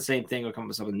answer the same thing or come up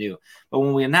with something new. But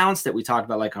when we announced it, we talked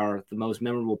about like the most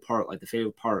memorable part, like the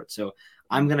favorite part. So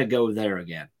I'm gonna go there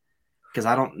again. because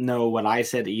I don't know what I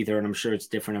said either, and I'm sure it's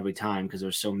different every time because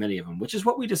there's so many of them, which is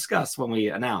what we discussed when we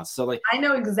announced. So like, I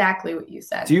know exactly what you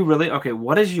said. do you really? Okay,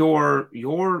 what is your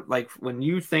like when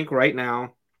you think right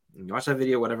now, you watch that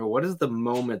video, whatever, what is the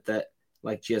moment that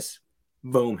like just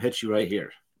boom hits you right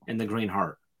here in the green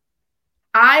heart?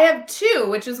 I have two,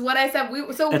 which is what I said.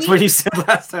 That's what you said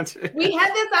last time too. We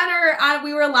had this on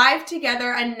we were live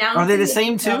together announcing. Are they the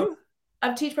same too?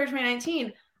 Of Teach Better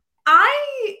 2019.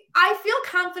 I feel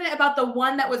confident about the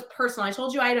one that was personal. I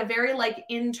told you I had a very like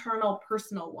internal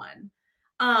personal one.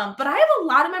 But I have a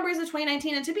lot of memories of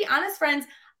 2019. And to be honest, friends,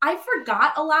 I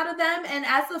forgot a lot of them. And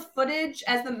as the footage,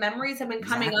 as the memories have been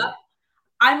coming up,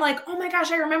 I'm like, oh my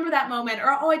gosh, I remember that moment.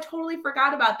 Or, oh, I totally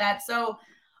forgot about that. So,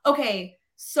 okay,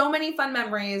 so many fun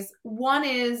memories. One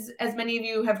is, as many of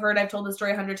you have heard, I've told the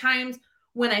story 100 times,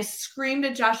 when I screamed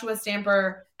at Joshua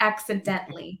Stamper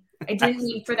accidentally. I didn't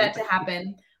mean for that to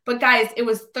happen. But guys, it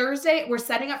was Thursday. We're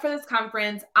setting up for this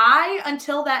conference.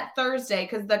 Until that Thursday,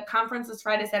 because the conference is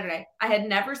Friday, Saturday, I had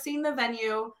never seen the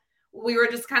venue. We were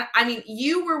just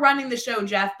you were running the show,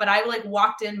 Jeff, but I like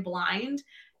walked in blind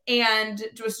and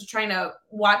was trying to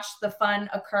watch the fun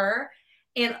occur.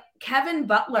 And Kevin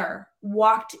Butler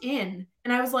walked in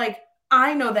and I was like,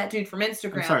 I know that dude from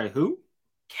Instagram. I'm sorry, who?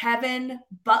 Kevin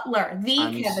Butler,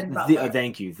 Kevin Butler.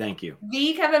 Thank you.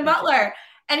 The Kevin Butler.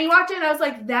 And he walked in and I was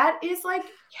like, that is like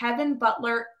Kevin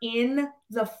Butler in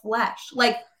the flesh.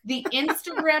 Like the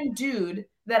Instagram dude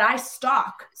that I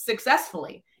stalk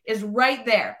successfully is right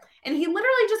there. And he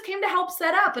literally just came to help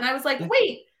set up. And I was like,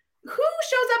 wait, who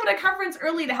shows up at a conference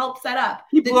early to help set up?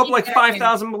 He blew up like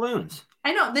 5,000 balloons.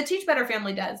 I know, the Teach Better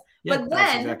family does. Yeah, but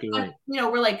then, exactly right.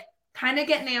 We're like kind of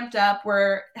getting amped up.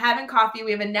 We're having coffee.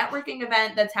 We have a networking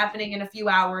event that's happening in a few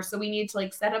hours. So we need to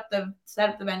like set up the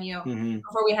venue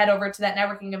before we head over to that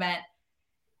networking event.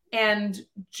 And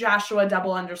Joshua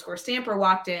 _Stamper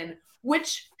walked in,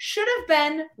 which should have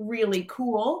been really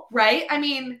cool, right? I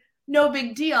mean, no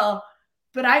big deal,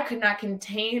 but I could not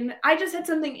contain. I just had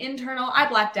something internal. I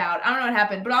blacked out. I don't know what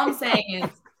happened, but all I'm saying is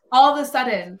all of a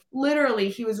sudden, literally,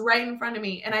 he was right in front of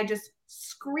me and I just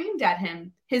screamed at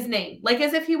him his name, like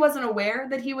as if he wasn't aware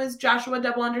that he was Joshua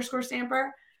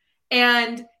 _Stamper.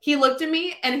 And he looked at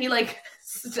me and he like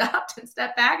stopped and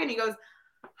stepped back and he goes,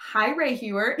 "Hi, Ray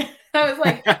Hewart." I was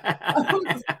like,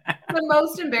 the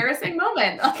most embarrassing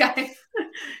moment. Like I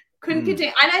couldn't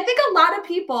contain. And I think a lot of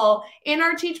people in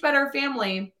our Teach Better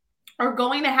family are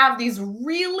going to have these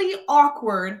really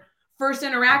awkward first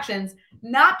interactions,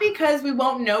 not because we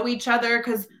won't know each other,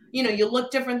 because you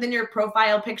look different than your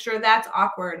profile picture. That's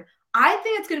awkward. I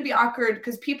think it's going to be awkward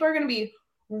because people are going to be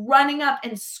running up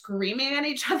and screaming at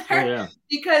each other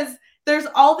because there's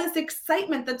all this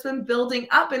excitement that's been building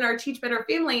up in our Teach Better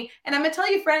family. And I'm going to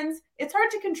tell you, friends, it's hard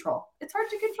to control.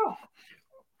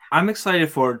 I'm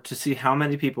excited to see how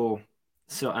many people.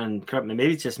 So, and correct me,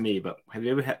 maybe it's just me, but have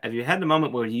you had the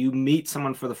moment where you meet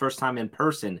someone for the first time in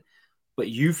person, but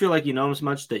you feel like you know them so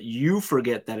much that you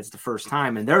forget that it's the first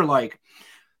time, and they're like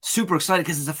super excited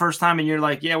because it's the first time, and you're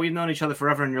like, yeah, we've known each other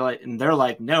forever, and they're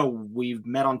like, no, we've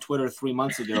met on Twitter 3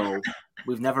 months ago,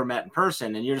 we've never met in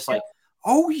person, and you're just like,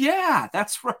 oh yeah,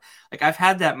 that's right. Like I've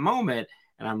had that moment,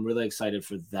 and I'm really excited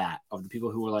for that, of the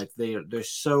people who are like they're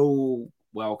so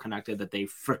well connected that they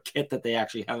forget that they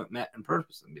actually haven't met in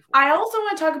person before. I also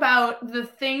want to talk about the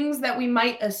things that we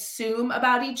might assume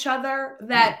about each other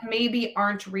that maybe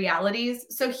aren't realities.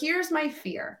 So here's my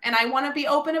fear, and I want to be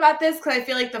open about this because I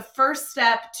feel like the first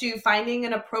step to finding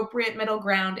an appropriate middle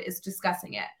ground is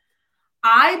discussing it.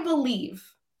 I believe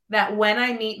that when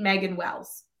I meet Megan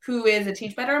Wells, who is a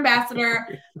Teach Better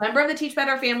ambassador, member of the Teach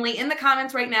Better family, in the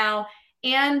comments right now,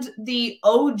 and the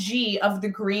OG of the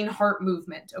Green Heart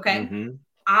movement, okay?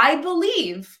 I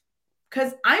believe,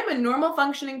 because I'm a normal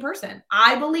functioning person,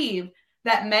 I believe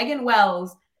that Megan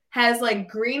Wells has like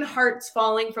green hearts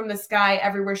falling from the sky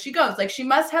everywhere she goes. Like she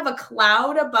must have a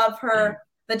cloud above her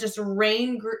that just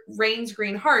rains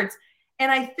green hearts.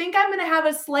 And I think I'm going to have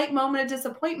a slight moment of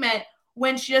disappointment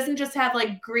when she doesn't just have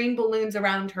like green balloons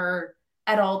around her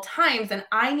at all times. And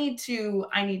I need to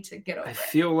get over it. I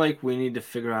feel like we need to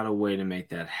figure out a way to make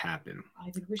that happen. I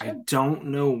think we should. I don't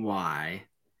know why,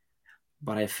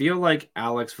 but I feel like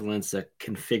Alex Valenza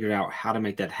can figure out how to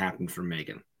make that happen for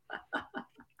Megan.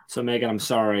 So Megan, I'm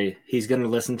sorry. He's going to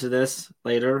listen to this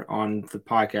later on the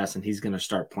podcast and he's going to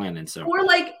start planning. So, or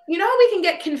like, you know how we can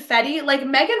get confetti? Like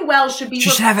Megan Wells should be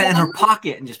just have it in her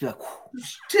pocket and just be like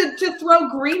to throw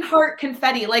green heart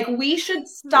confetti. Like we should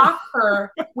stock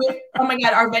her with, oh my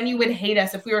God, our venue would hate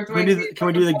us if we were throwing. Can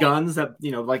we do the guns that,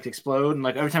 like to explode? And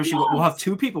like every time we'll have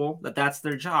two people that's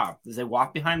their job. As they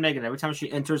walk behind Megan, every time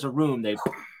she enters a room, they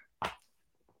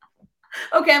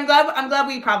Okay, I'm glad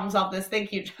we problem solved this.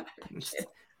 Thank you, Jeff.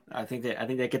 I think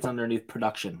that gets underneath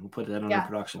production. We'll put that under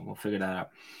production. We'll figure that out.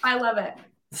 I love it.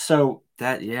 So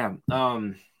that, yeah.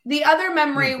 The other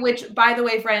memory, which, by the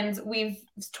way, friends, we've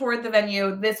toured the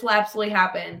venue. This will absolutely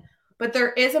happen. But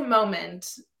there is a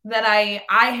moment that I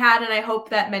had, and I hope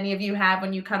that many of you have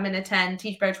when you come and attend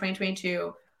Teach Better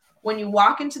 2022. When you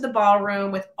walk into the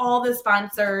ballroom with all the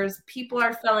sponsors, people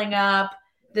are filling up.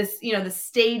 This, the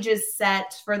stage is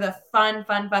set for the fun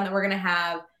that we're going to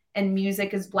have, and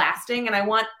music is blasting. And I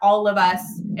want all of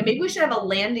us, and maybe we should have a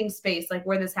landing space like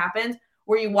where this happens,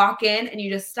 where you walk in and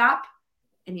you just stop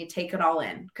and you take it all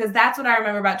in. Because that's what I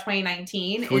remember about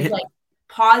 2019 is like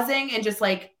pausing and just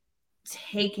like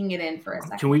taking it in for a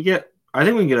second. I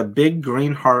think we can get a big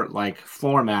green heart like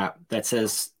floor mat that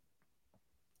says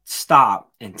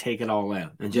stop and take it all in,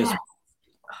 and just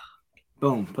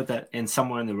boom, put that in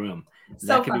somewhere in the room. So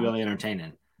that could be really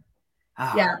entertaining.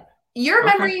 Yeah. Your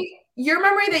memory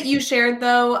that you shared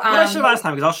though. What I shared last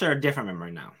time, because I'll share a different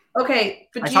memory now. Okay.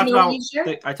 But do you know what you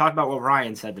shared? I talked about what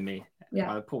Ryan said to me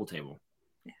by the pool table.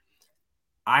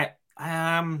 Yeah.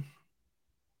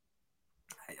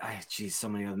 Geez, so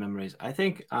many other memories. I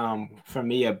think for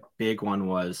me a big one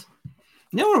was,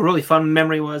 what a really fun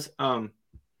memory was?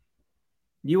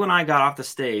 You and I got off the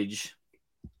stage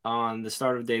on the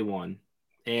start of day one,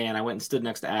 and I went and stood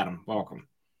next to Adam. Welcome.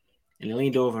 And he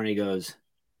leaned over and he goes,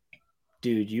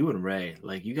 dude, you and Ray,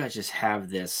 like, you guys just have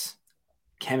this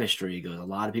chemistry. He goes, a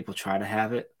lot of people try to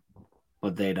have it,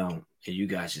 but they don't. And you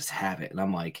guys just have it. And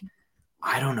I'm like,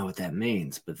 I don't know what that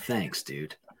means, but thanks,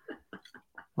 dude.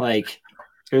 Like,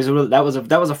 that was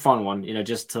a fun one,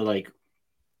 just to like,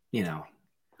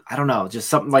 I don't know, just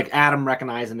something like Adam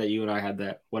recognizing that you and I had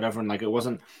that whatever, and like it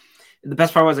wasn't. The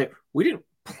best part was like we didn't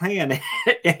plan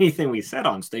anything we said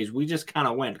on stage. We just kind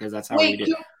of went because that's how we did.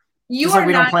 You just like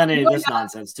we don't plan any of this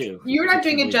nonsense too. You're not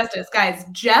doing it justice, guys.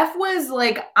 Jeff was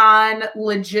like on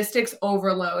logistics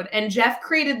overload, and Jeff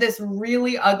created this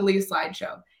really ugly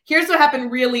slideshow. Here's what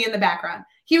happened really in the background.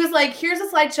 He was like, here's a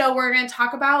slideshow. We're going to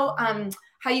talk about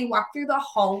how you walk through the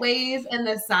hallways and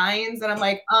the signs. And I'm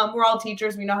like, we're all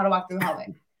teachers. We know how to walk through the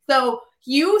hallway. So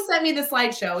you sent me the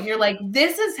slideshow and you're like,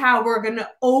 this is how we're going to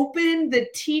open the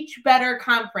Teach Better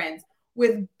conference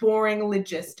with boring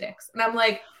logistics. And I'm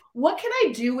like, what can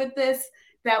I do with this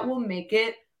that will make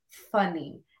it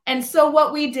funny? And so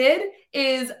what we did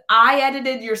is I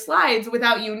edited your slides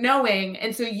without you knowing.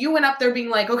 And so you went up there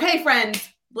being like, okay, friends,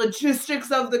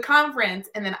 logistics of the conference.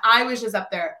 And then I was just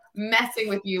up there messing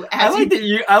with you. I like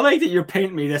that you're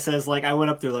painting me that says like, I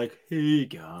went up there like, hey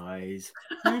guys,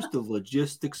 here's the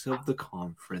logistics of the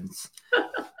conference.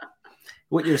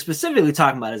 What you're specifically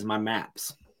talking about is my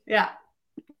maps. Yeah.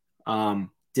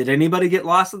 Did anybody get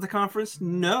lost at the conference?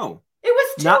 No. It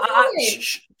was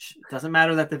too Doesn't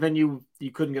matter that the venue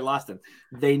you couldn't get lost in.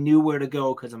 They knew where to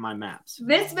go because of my maps.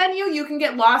 This venue, you can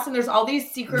get lost, and there's all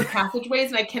these secret passageways,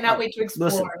 and I cannot wait to explore.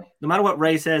 Listen, no matter what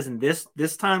Ray says, and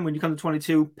this time when you come to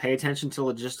 22, pay attention to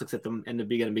logistics in the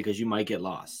beginning because you might get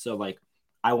lost. So like,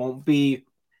 I won't be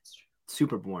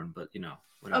super boring, but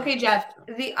whatever. Okay, Jeff.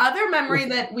 The other memory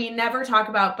that we never talk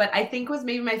about, but I think was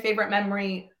maybe my favorite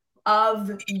memory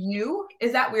of you.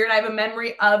 Is that weird? I have a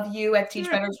memory of you at Teach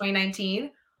Better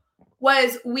 2019.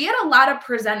 Was we had a lot of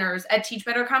presenters at Teach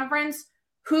Better Conference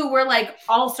who were like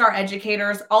all-star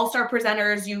educators, all-star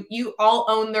presenters. You all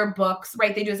own their books,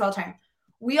 right? They do this all the time.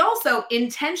 We also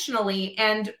intentionally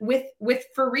and with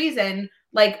for reason,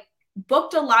 like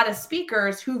booked a lot of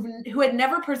speakers who had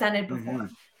never presented before.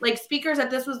 Mm-hmm. Like speakers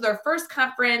that this was their first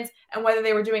conference, and whether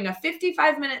they were doing a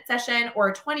 55-minute session or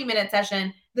a 20-minute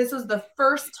session, this was the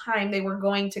first time they were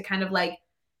going to kind of like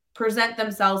present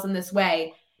themselves in this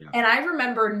way. Yeah. And I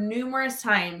remember numerous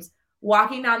times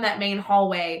walking down that main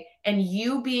hallway and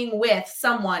you being with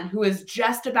someone who is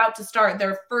just about to start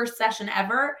their first session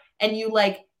ever, and you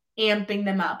like amping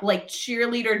them up, like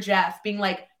cheerleader Jeff being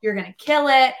like, you're going to kill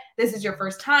it. This is your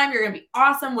first time. You're going to be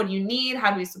awesome. What do you need? How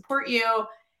do we support you?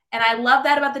 And I love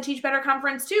that about the Teach Better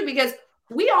conference too, because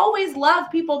we always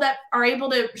love people that are able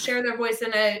to share their voice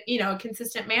in a,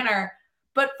 consistent manner.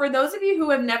 But for those of you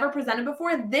who have never presented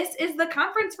before, this is the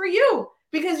conference for you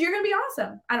because you're going to be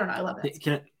awesome. I don't know. I love it.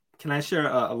 Can I share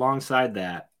alongside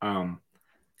that? On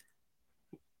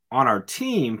our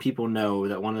team, people know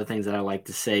that one of the things that I like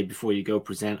to say before you go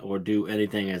present or do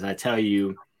anything is I tell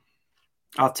you,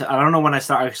 I don't know when I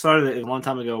started. I started it a long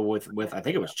time ago with I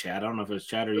think it was Chad. I don't know if it was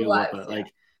Chad or you, but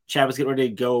like Chad was getting ready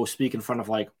to go speak in front of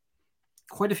like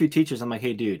quite a few teachers. I'm like,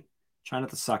 hey, dude, try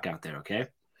not to suck out there, okay?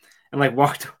 And like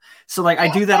walked. So like I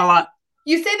do that a lot.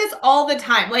 You say this all the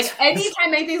time. Like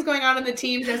anytime anything's going on in the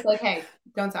team, just like, hey,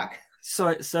 don't suck.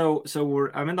 So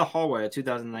I'm in the hallway at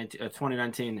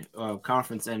 2019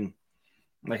 conference, and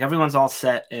like everyone's all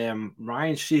set. And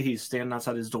Ryan Sheehy's standing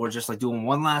outside his door, just like doing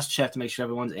one last check to make sure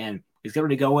everyone's in. He's getting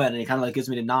ready to go in, and he kind of like gives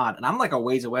me the nod, and I'm like a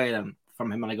ways away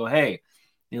from him, and I go, "Hey," and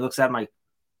he looks at him like,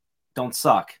 "Don't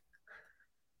suck."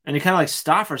 And he kind of like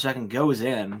stopped for a second, goes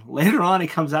in. Later on, he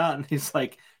comes out and he's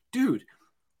like, "Dude,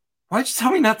 why'd you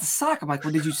tell me not to suck?" I'm like,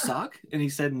 "Well, did you suck?" And he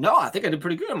said, "No, I think I did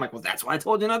pretty good." I'm like, "Well, that's why I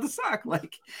told you not to suck."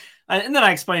 Like, and then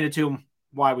I explained it to him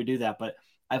why we do that. But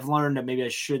I've learned that maybe I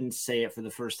shouldn't say it for the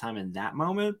first time in that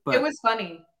moment. But it was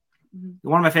funny.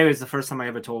 One of my favorites, the first time I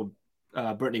ever told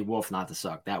Brittany Wolf not to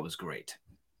suck. That was great.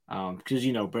 Because,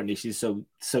 Brittany, she's so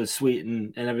sweet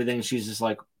and everything. She's just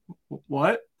like,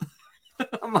 "What?"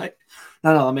 I'm like,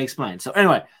 no, let me explain. So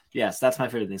anyway, yes, that's my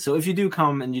favorite thing. So if you do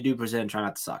come and you do present, try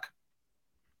not to suck.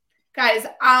 Guys,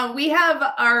 we have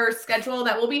our schedule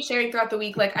that we'll be sharing throughout the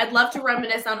week. Like, I'd love to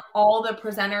reminisce on all the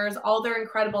presenters, all their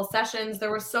incredible sessions. There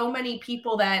were so many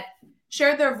people that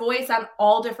shared their voice on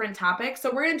all different topics.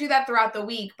 So we're going to do that throughout the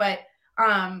week. But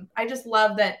I just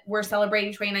love that we're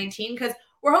celebrating 2019 because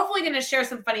we're hopefully going to share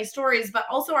some funny stories. But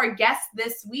also our guests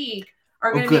this week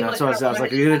are going to be able to. So I was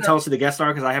like, are you going to tell us who the guests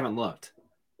are? Because I haven't looked.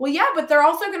 Well, yeah, but they're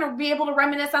also going to be able to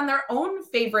reminisce on their own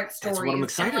favorite stories. That's what I'm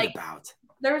excited about.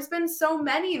 There's been so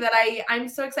many that I'm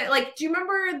so excited. Like, do you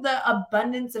remember the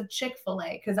abundance of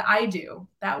Chick-fil-A? Because I do.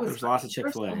 There's lots of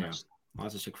Chick-fil-A. Yeah.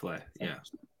 Lots of Chick-fil-A. Yeah.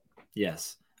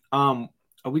 Yes. Are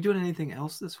we doing anything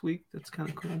else this week that's kind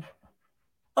of cool?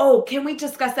 Oh, can we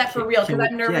discuss that for real? Because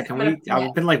I'm nervous. Yeah,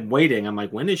 I've been like waiting. I'm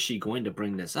like, when is she going to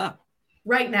bring this up?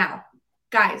 Right now.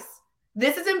 Guys,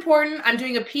 this is important. I'm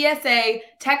doing a PSA.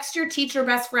 Text your teacher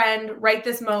best friend right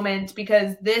this moment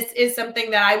because this is something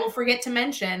that I will forget to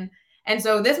mention. And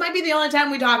so this might be the only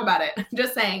time we talk about it. I'm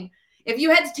just saying. If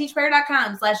you head to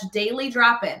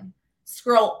teachbetter.com/dailydropin,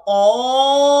 scroll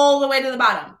all the way to the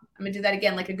bottom. I'm going to do that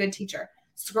again like a good teacher.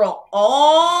 Scroll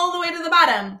all the way to the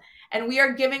bottom. And we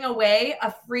are giving away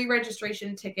a free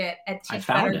registration ticket at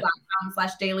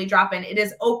teachbetter.com/dailydropin. It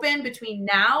is open between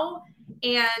now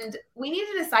and we need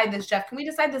to decide this, Jeff. Can we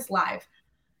decide this live?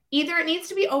 Either it needs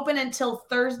to be open until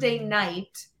Thursday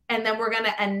night, and then we're going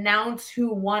to announce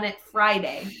who won it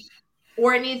Friday,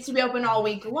 or it needs to be open all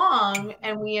week long,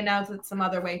 and we announce it some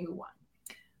other way who won.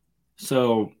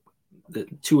 So the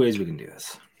two ways we can do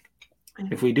this.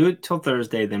 If we do it till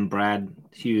Thursday, then Brad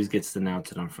Hughes gets to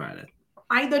announce it on Friday.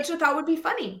 I just thought would be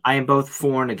funny. I am both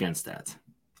for and against that.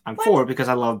 I'm for it because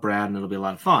I love Brad and it'll be a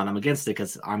lot of fun. I'm against it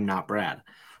because I'm not Brad.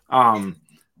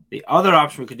 The other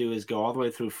option we could do is go all the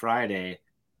way through Friday,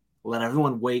 let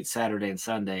everyone wait Saturday and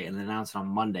Sunday, and then announce it on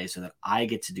Monday so that I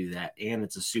get to do that. And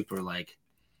it's a super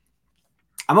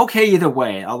I'm okay either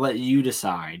way. I'll let you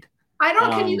decide. I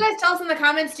don't. Can you guys tell us in the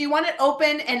comments? Do you want it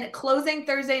open and closing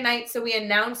Thursday night so we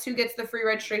announce who gets the free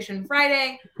registration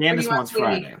Friday? Candace wants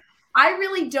Friday. I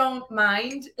really don't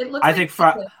mind. It looks.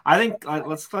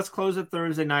 Let's close it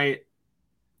Thursday night.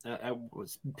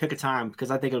 Pick a time because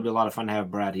I think it'll be a lot of fun to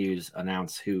have Brad Hughes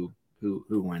announce who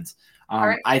wins.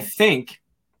 Right. I think,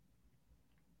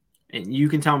 and you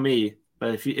can tell me,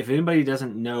 but if anybody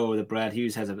doesn't know that Brad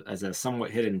Hughes has a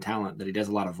somewhat hidden talent that he does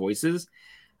a lot of voices,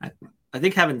 I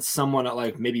think having someone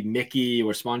like maybe Mickey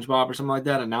or SpongeBob or something like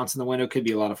that announcing the winner could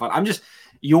be a lot of fun.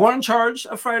 You're in charge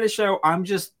of Friday show. I'm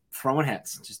just throwing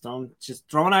heads, just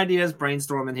throwing ideas,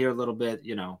 brainstorming here a little bit.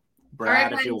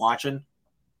 Brad, if you're watching.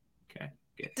 Okay,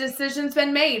 good. Decision's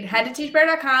been made. Head to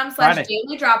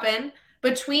teachbetter.com/dailydropin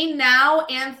between now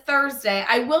and Thursday.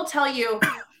 I will tell you,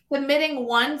 submitting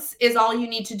once is all you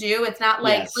need to do. It's not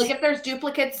like if there's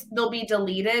duplicates, they'll be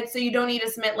deleted. So you don't need to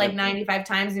submit 95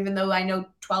 times, even though I know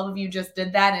 12 of you just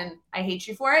did that and I hate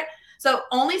you for it. So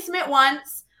only submit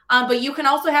once. But you can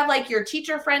also have your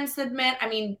teacher friends submit. I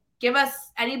mean, give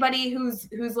us anybody who's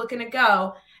looking to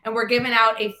go. And we're giving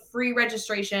out a free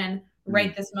registration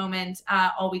right this moment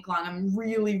all week long. I'm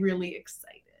really, really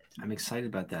excited. I'm excited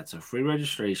about that. So free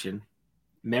registration,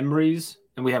 memories.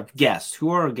 And we have guests. Who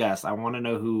are our guests? I want to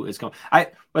know who is coming.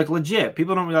 Legit.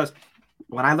 People don't realize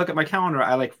when I look at my calendar,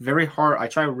 I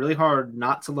try really hard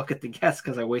not to look at the guests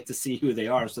because I wait to see who they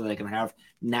are so they can have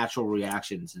natural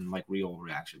reactions and real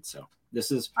reactions. So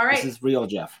this is real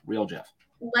Jeff. Real Jeff.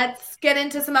 Let's get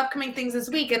into some upcoming things this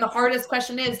week. And the hardest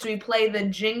question is, do we play the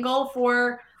jingle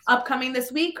for upcoming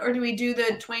this week or do we do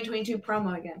the 2022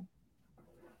 promo again?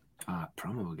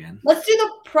 Promo again. Let's do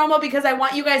the promo because I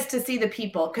want you guys to see the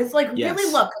people. Because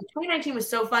really look, 2019 was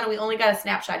so fun and we only got a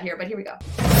snapshot here, but here we go.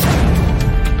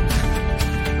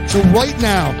 So right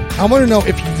now, I want to know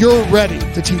if you're ready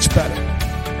to teach better.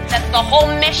 That's the whole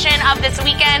mission of this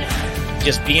weekend.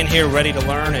 Just being here ready to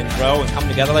learn and grow and come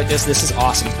together like this is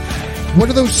awesome. What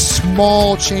are those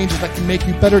small changes that can make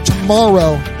you better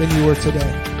tomorrow than you were today?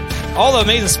 All the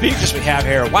amazing speakers we have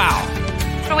here. Wow.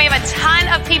 So we have a ton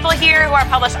of people here who are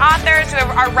published authors, who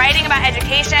are writing about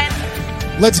education.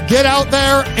 Let's get out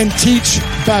there and teach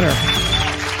better.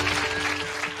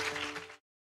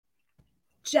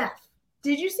 Jeff,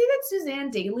 did you see that Suzanne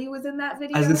Daly was in that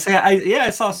video? I was gonna say,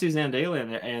 I saw Suzanne Daly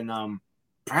and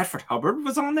Bradford Hubbard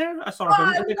was on there. I saw him.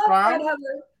 I love Brad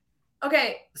Hubbard.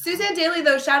 Okay, Suzanne Daly,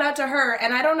 though, shout out to her.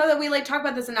 And I don't know that we talk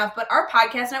about this enough, but our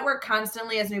podcast network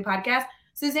constantly has new podcasts.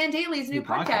 Suzanne Daly's new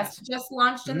podcast just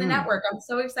launched in the network. I'm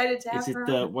so excited to have her. Is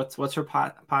it what's her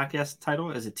podcast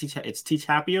title? Is it Teach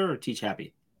Happier or Teach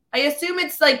Happy? I assume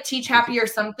it's like Teach Happy or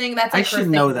something. That's I should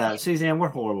know that. Suzanne, we're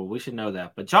horrible. We should know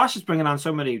that. But Josh is bringing on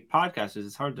so many podcasters.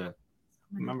 It's hard to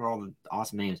remember all the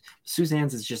awesome names.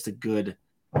 Suzanne's is just a good,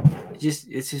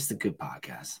 it's just a good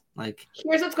podcast. Like,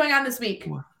 here's what's going on this week.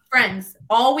 Friends,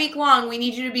 all week long, we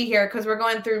need you to be here because we're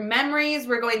going through memories.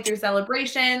 We're going through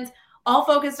celebrations, all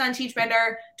focused on Teach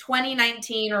Better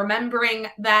 2019, remembering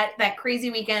that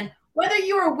crazy weekend. Whether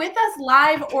you are with us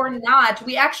live or not,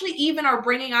 we actually even are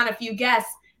bringing on a few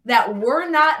guests that were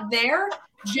not there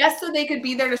just so they could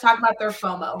be there to talk about their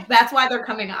FOMO. That's why they're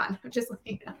coming on. Just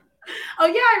like, oh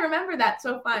yeah, I remember that.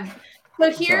 So fun.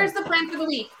 So here's the plan for the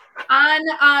week.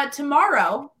 On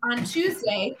tomorrow, on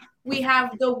Tuesday, we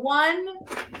have the one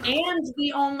and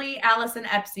the only Allison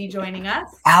Epsy joining us.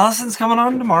 Allison's coming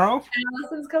on tomorrow?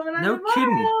 Allison's coming on tomorrow. No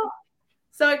kidding.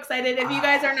 So excited. If you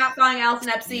guys are not following Allison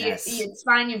Epsy, it's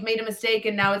fine. You've made a mistake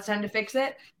and now it's time to fix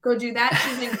it. Go do that.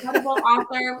 She's an incredible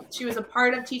author. She was a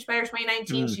part of Teach Better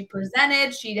 2019. She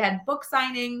presented. She had book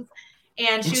signings.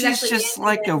 And she's actually just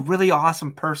like a really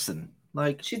awesome person.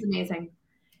 Like, she's amazing.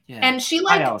 Yeah. And she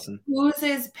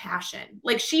oozes passion.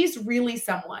 Like, she's really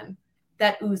someone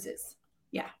that oozes.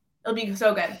 Yeah, it'll be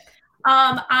so good.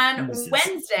 On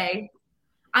Wednesday,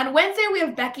 we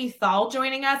have Becky Thal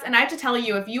joining us. And I have to tell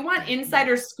you, if you want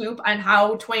insider scoop on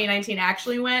how 2019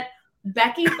 actually went,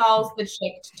 Becky Thal's the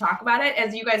chick to talk about it.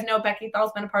 As you guys know, Becky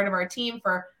Thal's been a part of our team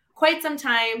for quite some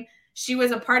time. She was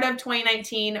a part of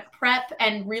 2019 prep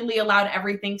and really allowed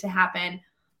everything to happen.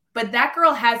 But that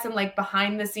girl has some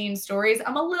behind the scenes stories.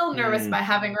 I'm a little nervous by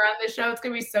having her on the show. It's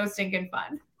going to be so stinking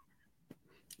fun.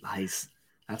 Nice.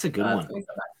 That's a good one. So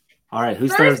all right.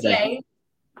 Who's Thursday?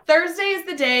 Thursday is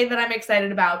the day that I'm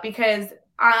excited about because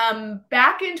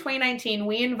back in 2019,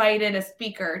 we invited a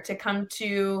speaker to come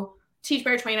to Teach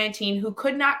Better 2019 who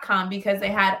could not come because they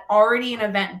had already an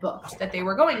event booked that they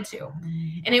were going to.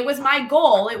 And it was my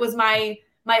goal. It was my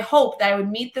hope that I would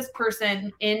meet this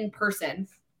person in person,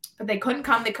 but they couldn't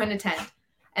come. They couldn't attend.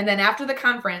 And then after the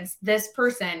conference, this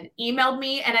person emailed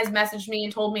me and has messaged me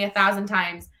and told me 1,000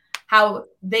 times how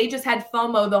they just had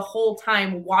FOMO the whole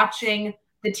time watching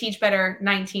the Teach Better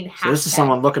 19 hashtag. So this is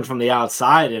someone looking from the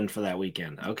outside in for that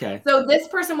weekend. Okay. So this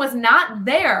person was not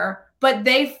there, but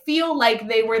they feel like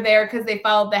they were there because they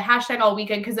followed the hashtag all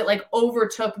weekend because it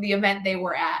overtook the event they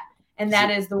were at. And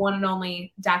that is the one and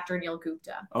only Dr. Neil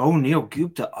Gupta. Oh, Neil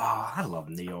Gupta. Oh, I love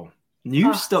Neil.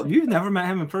 You've never met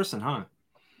him in person, huh?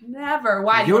 Never.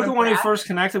 Why? You're the one who first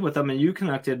connected with him and you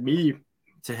connected me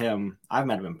to him. I've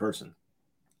met him in person.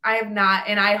 I have not,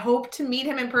 and I hope to meet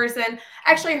him in person.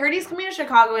 Actually, I heard he's coming to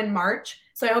Chicago in March,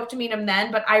 so I hope to meet him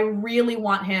then, but I really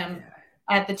want him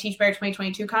at the Teach Better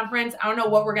 2022 conference. I don't know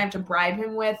what we're going to have to bribe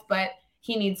him with, but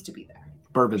he needs to be there.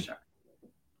 Bourbon. Sure.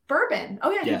 Bourbon.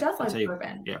 Oh, yeah, he does like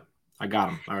bourbon. Yeah, I got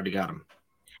him. I already got him.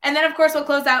 And then, of course, we'll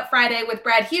close out Friday with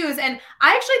Brad Hughes. And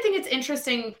I actually think it's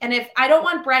interesting, and if I don't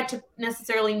want Brad to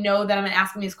necessarily know that I'm going to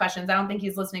ask him these questions. I don't think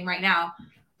he's listening right now.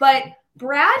 But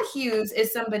Brad Hughes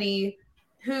is somebody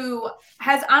who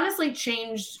has honestly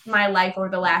changed my life over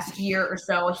the last year or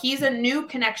so. He's a new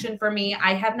connection for me.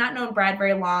 I have not known Brad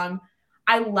very long.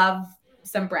 I love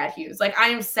some Brad Hughes. I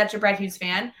am such a Brad Hughes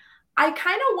fan. I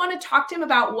kind of want to talk to him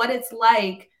about what it's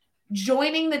like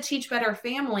joining the Teach Better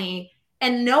family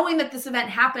and knowing that this event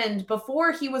happened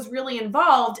before he was really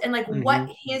involved and what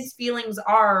his feelings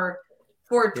are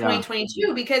for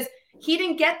 2022, because he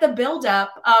didn't get the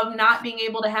buildup of not being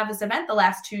able to have this event the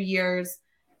last 2 years.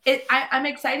 I'm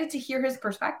excited to hear his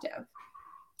perspective.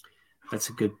 That's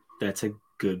a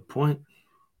good point.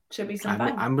 Should be some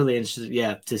fun. I'm really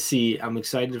interested, to see. I'm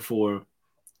excited for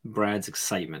Brad's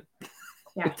excitement.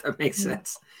 Yeah. If that makes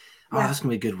sense. Oh, that's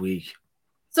going to be a good week.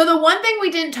 So the one thing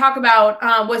we didn't talk about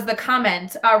was the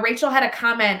comment. Rachel had a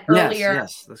comment earlier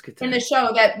Let's get to in the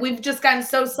show that we've just gotten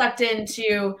so sucked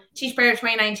into Teach Better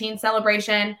 2019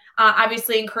 celebration.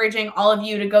 Obviously encouraging all of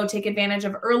you to go take advantage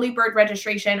of early bird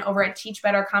registration over at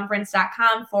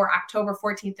teachbetterconference.com for October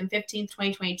 14th and 15th,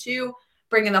 2022.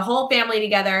 bringing the whole family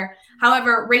together.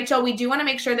 However, Rachel, we do want to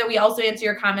make sure that we also answer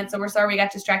your comments. So we're sorry we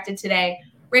got distracted today.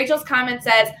 Rachel's comment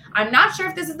says, I'm not sure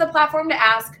if this is the platform to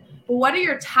ask, but what are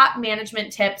your top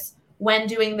management tips when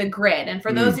doing the grid? And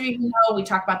for those of you who know, we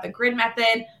talk about the grid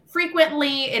method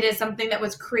frequently. It is something that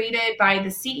was created by the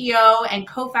CEO and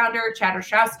co-founder, Chad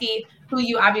Ostrowski, who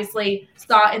you obviously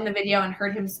saw in the video and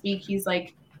heard him speak. He's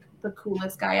like the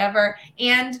coolest guy ever.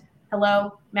 And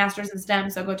hello, Masters in STEM.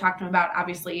 So go talk to him about,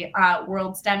 obviously,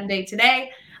 World STEM Day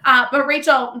today. But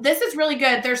Rachel, this is really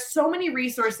good. There's so many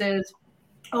resources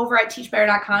over at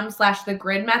teachbetter.com/the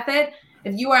grid method.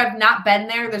 If you have not been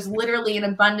there, there's literally an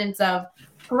abundance of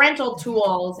parental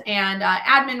tools and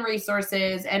admin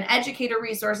resources and educator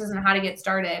resources and how to get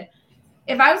started.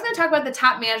 If I was going to talk about the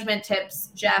top management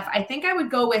tips, Jeff, I think I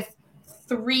would go with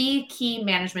 3 key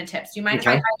management tips. Do you mind if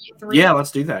I highlight 3? Yeah,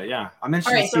 let's do that. Yeah. I'm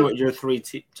interested to see what your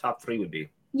top 3 would be.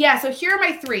 Yeah, so here are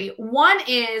my 3. One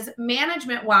is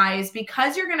management-wise,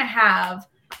 because you're going to have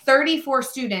 34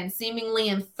 students seemingly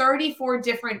in 34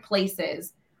 different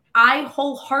places, I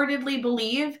wholeheartedly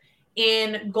believe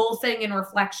in goal setting and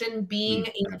reflection being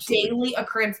a daily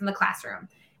occurrence in the classroom.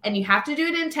 And you have to do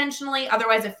it intentionally.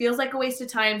 Otherwise, it feels like a waste of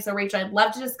time. So, Rachel, I'd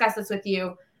love to discuss this with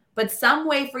you. But some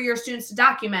way for your students to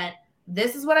document,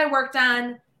 this is what I worked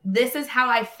on. This is how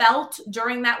I felt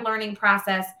during that learning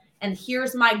process. And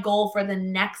here's my goal for the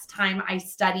next time I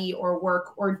study or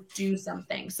work or do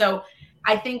something. So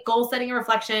I think goal setting and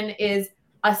reflection is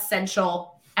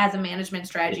essential as a management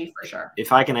strategy for sure.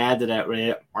 If I can add to that,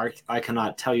 Ray, I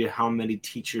cannot tell you how many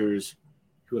teachers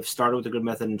who have started with the grid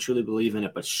method and truly believe in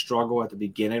it, but struggle at the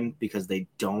beginning because they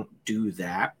don't do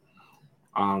that.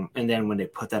 And then when they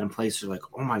put that in place, they're like,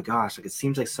 oh my gosh, like it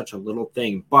seems like such a little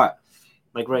thing. But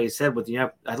like Ray said,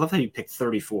 I love how you picked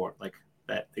 34, like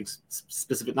that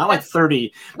specific, not like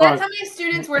 30. That's how many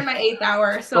students were in my 8th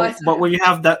hour. So but when you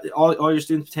have that, all your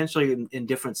students potentially in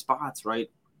different spots, right?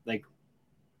 Like,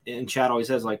 and Chad always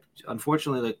says, like,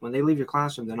 unfortunately, like when they leave your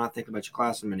classroom, they're not thinking about your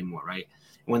classroom anymore, right?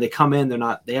 And when they come in,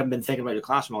 they haven't been thinking about your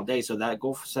classroom all day. So that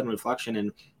goal for setting reflection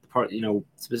and the part,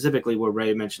 specifically where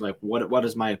Ray mentioned, like, what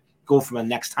is my goal for my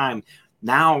next time?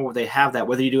 Now they have that,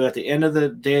 whether you do it at the end of the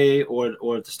day or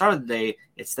at the start of the day,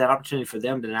 it's that opportunity for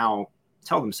them to now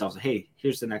tell themselves, hey,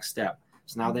 here's the next step.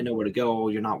 So now they know where to go.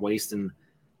 You're not wasting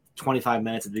 25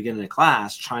 minutes at the beginning of the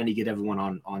class trying to get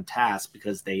everyone on task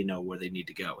because they know where they need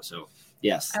to go. So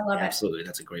yes, I love absolutely.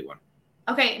 That's a great one.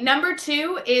 Okay. Number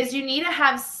 2 is you need to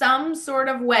have some sort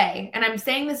of way. And I'm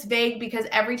saying this vague because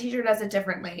every teacher does it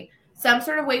differently. Some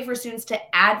sort of way for students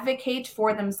to advocate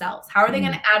for themselves. How are they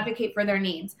going to advocate for their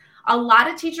needs? A lot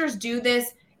of teachers do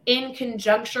this in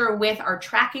conjunction with our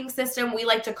tracking system. We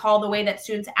like to call the way that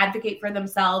students advocate for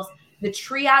themselves the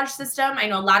triage system. I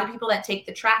know a lot of people that take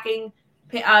the tracking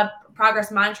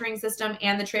progress monitoring system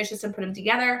and the triage system, put them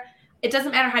together. It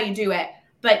doesn't matter how you do it,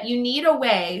 but you need a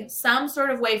way, some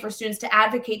sort of way for students to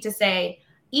advocate to say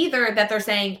either that they're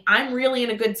saying, I'm really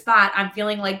in a good spot, I'm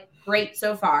feeling like great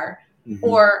so far,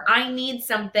 or I need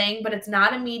something, but it's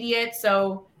not immediate.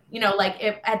 So, like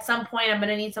if at some point I'm going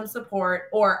to need some support,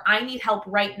 or I need help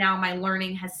right now, my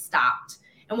learning has stopped.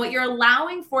 And what you're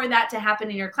allowing for that to happen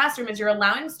in your classroom is you're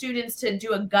allowing students to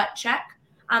do a gut check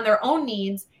on their own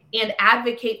needs and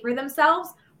advocate for themselves.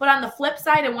 But on the flip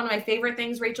side, and one of my favorite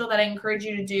things, Rachel, that I encourage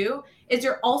you to do is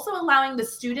you're also allowing the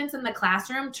students in the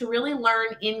classroom to really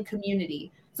learn in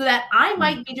community, so that I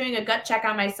might be doing a gut check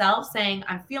on myself saying,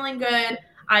 I'm feeling good.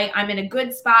 I'm in a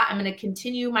good spot. I'm going to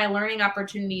continue my learning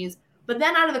opportunities. But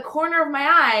then out of the corner of my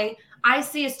eye, I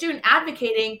see a student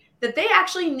advocating that they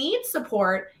actually need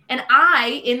support. And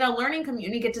I, in the learning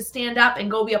community, get to stand up and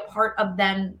go be a part of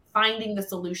them finding the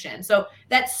solution. So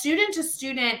that student to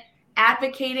student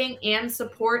advocating and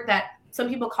support, that some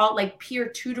people call it like peer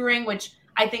tutoring, which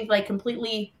I think like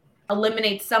completely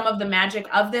eliminates some of the magic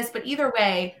of this. But either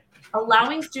way,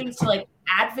 allowing students to like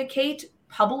advocate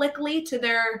publicly to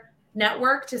their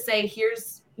network to say,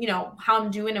 here's, how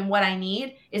I'm doing and what I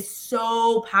need is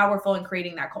so powerful in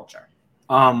creating that culture.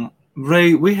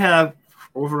 Ray, we have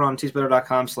over on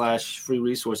teachbetter.com/free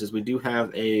resources, we do have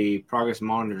a progress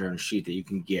monitoring sheet that you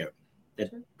can get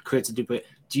that creates a duplicate.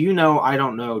 Do you know,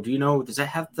 does that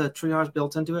have the triage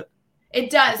built into it? It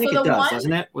does. I think it does,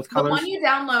 doesn't it? With colors? The one you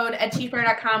download at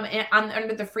teachbetter.com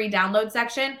under the free download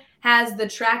section has the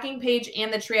tracking page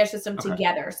and the triage system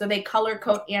together. So they color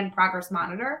code and progress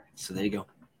monitor. So there you go.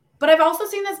 But I've also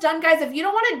seen this done, guys. If you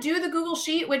don't want to do the Google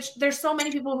Sheet, which there's so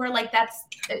many people who are like, that's,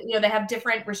 they have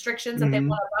different restrictions that they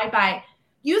want to abide by.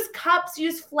 Use cups,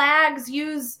 use flags,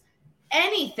 use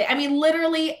anything. I mean,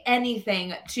 literally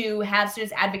anything to have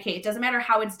students advocate. It doesn't matter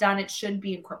how it's done. It should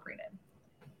be incorporated.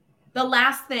 the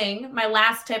last thing, my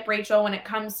last tip, Rachel, when it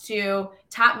comes to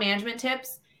top management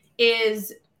tips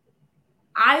is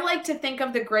I like to think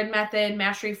of the grid method,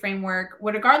 mastery framework,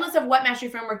 regardless of what mastery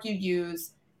framework you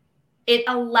use, it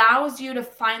allows you to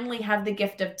finally have the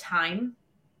gift of time.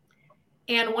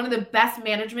 And one of the best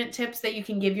management tips that you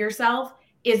can give yourself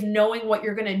is knowing what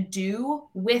you're going to do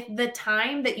with the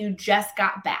time that you just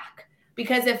got back.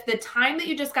 Because if the time that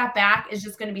you just got back is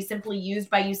just going to be simply used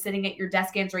by you sitting at your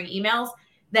desk answering emails,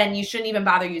 then you shouldn't even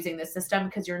bother using this system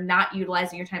because you're not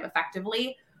utilizing your time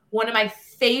effectively. One of my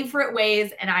favorite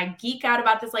ways, and I geek out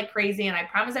about this like crazy, and I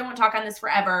promise I won't talk on this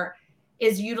forever,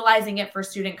 is utilizing it for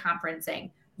student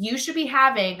conferencing. You should be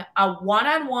having a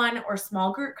one-on-one or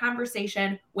small group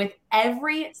conversation with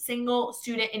every single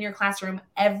student in your classroom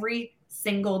every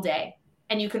single day.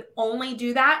 And you can only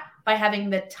do that by having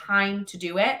the time to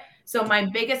do it. So my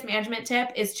biggest management tip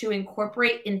is to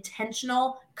incorporate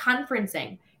intentional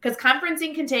conferencing, because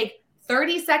conferencing can take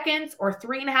 30 seconds or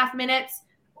 3.5 minutes.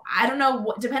 I don't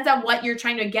know, depends on what you're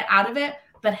trying to get out of it,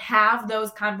 but have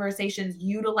those conversations,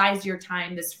 utilize your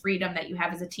time, this freedom that you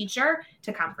have as a teacher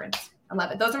to conference. I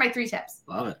love it. Those are my 3 tips.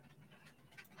 Love it.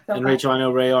 So and Rachel, I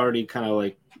know Ray already kind of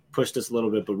like pushed us a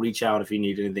little bit, but reach out if you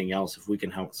need anything else. If we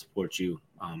can help support you,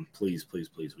 please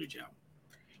reach out.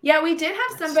 Yeah, we did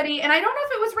have somebody, and I don't know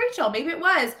if it was Rachel, maybe it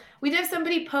was. We did have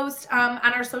somebody post on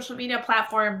our social media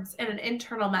platforms in an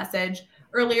internal message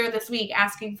earlier this week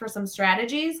asking for some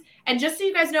strategies. And just so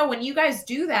you guys know, when you guys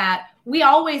do that, we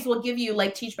always will give you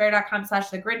like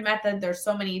teachbetter.com/thegrid method. There's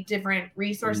so many different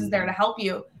resources there to help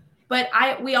you. But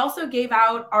we also gave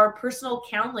out our personal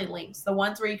Calendly links, the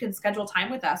ones where you can schedule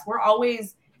time with us. We're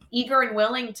always eager and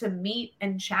willing to meet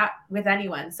and chat with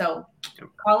anyone. So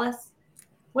call us.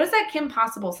 What is that Kim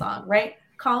Possible song, right?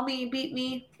 Call me, beat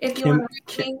me, if you want to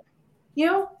reach me.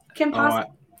 You? Kim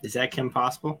Possible? Is that Kim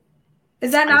Possible?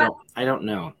 Is that not? I don't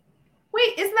know.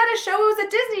 Wait, isn't that a show? It was a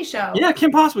Disney show. Yeah,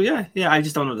 Kim Possible. Yeah. I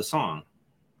just don't know the song.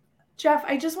 Jeff,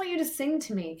 I just want you to sing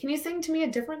to me. Can you sing to me a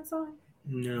different song?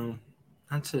 No,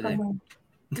 not today.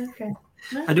 Okay.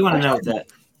 No, I do want to note that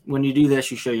when you do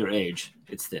this, you show your age.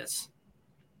 It's this.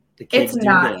 The kids it's do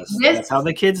not. this. That's how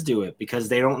the kids do it because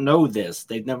they don't know this.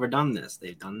 They've never done this.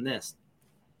 They've done this.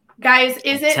 Guys,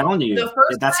 is it telling you, the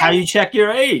first that's way how you check your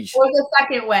age. or the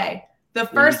second way? The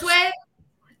first way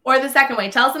or the second way?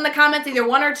 Tell us in the comments either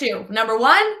 1 or 2. Number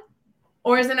 1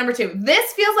 or is it number 2?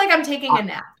 This feels like I'm taking a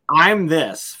nap. I'm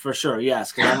this for sure.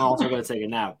 Yes, because I'm also going to take a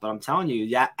nap. But I'm telling you,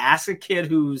 yeah, ask a kid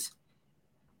who's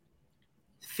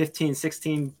 15,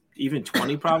 16, even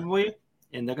 20 probably,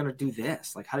 and they're going to do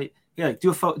this. Like, how do you? Yeah, like do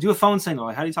a phone signal.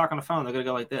 Like, how do you talk on the phone? They're gonna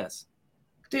go like this.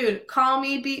 Dude, call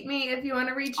me, beat me if you want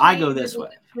to reach me. I go this way.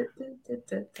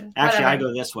 Actually, I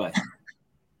go this way.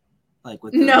 Like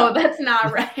with no, that's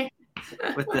not right.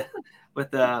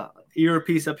 with the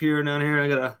earpiece up here and down here. I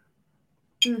gotta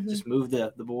just move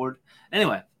the board.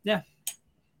 Anyway, yeah.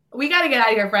 We got to get out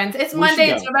of here, friends. It's Monday.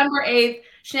 It's November 8th.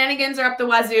 Shenanigans are up the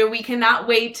wazoo. We cannot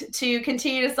wait to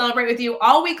continue to celebrate with you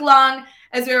all week long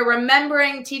as we're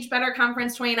remembering Teach Better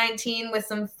Conference 2019 with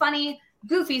some funny,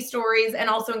 goofy stories, and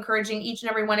also encouraging each and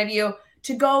every one of you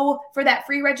to go for that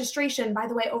free registration, by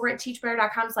the way, over at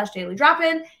teachbetter.com/daily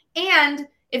drop-in. And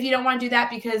if you don't want to do that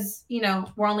because,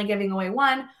 we're only giving away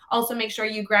one, also make sure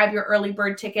you grab your early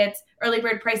bird tickets. Early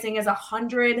bird pricing is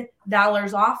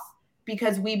 $100 off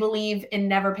because we believe in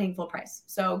never paying full price.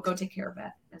 So go take care of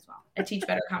that as well at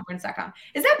teachbetterconference.com.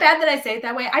 Is that bad that I say it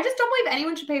that way? I just don't believe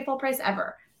anyone should pay full price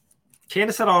ever.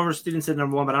 Candace said all of her students said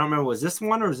number 1, but I don't remember. Was this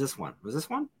one or was this one? Was this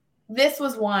one? This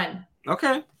was one.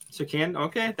 Okay. So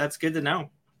okay. That's good to know.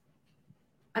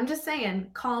 I'm just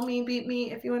saying, call me, beat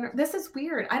me if you want to. This is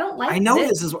weird. I don't like I know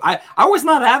this is, I was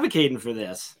not advocating for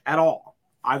this at all.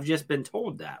 I've just been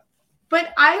told that.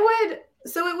 But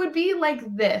so it would be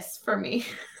like this for me.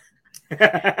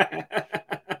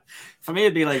 For me,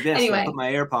 it'd be like this. Anyway. I put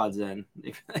my AirPods in.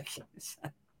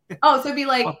 So it'd be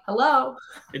like, hello.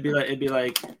 It'd be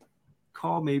like,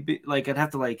 call me. I'd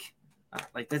have to like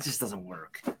that just doesn't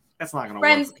work. That's not going to work.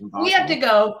 Friends, we have to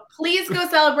go. Please go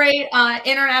celebrate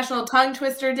International Tongue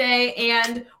Twister Day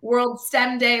and World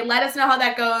STEM Day. Let us know how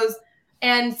that goes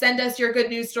and send us your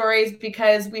good news stories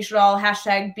because we should all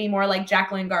 # be more like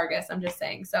Jacqueline Gargas. I'm just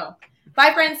saying. So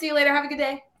bye, friends. See you later. Have a good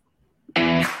day.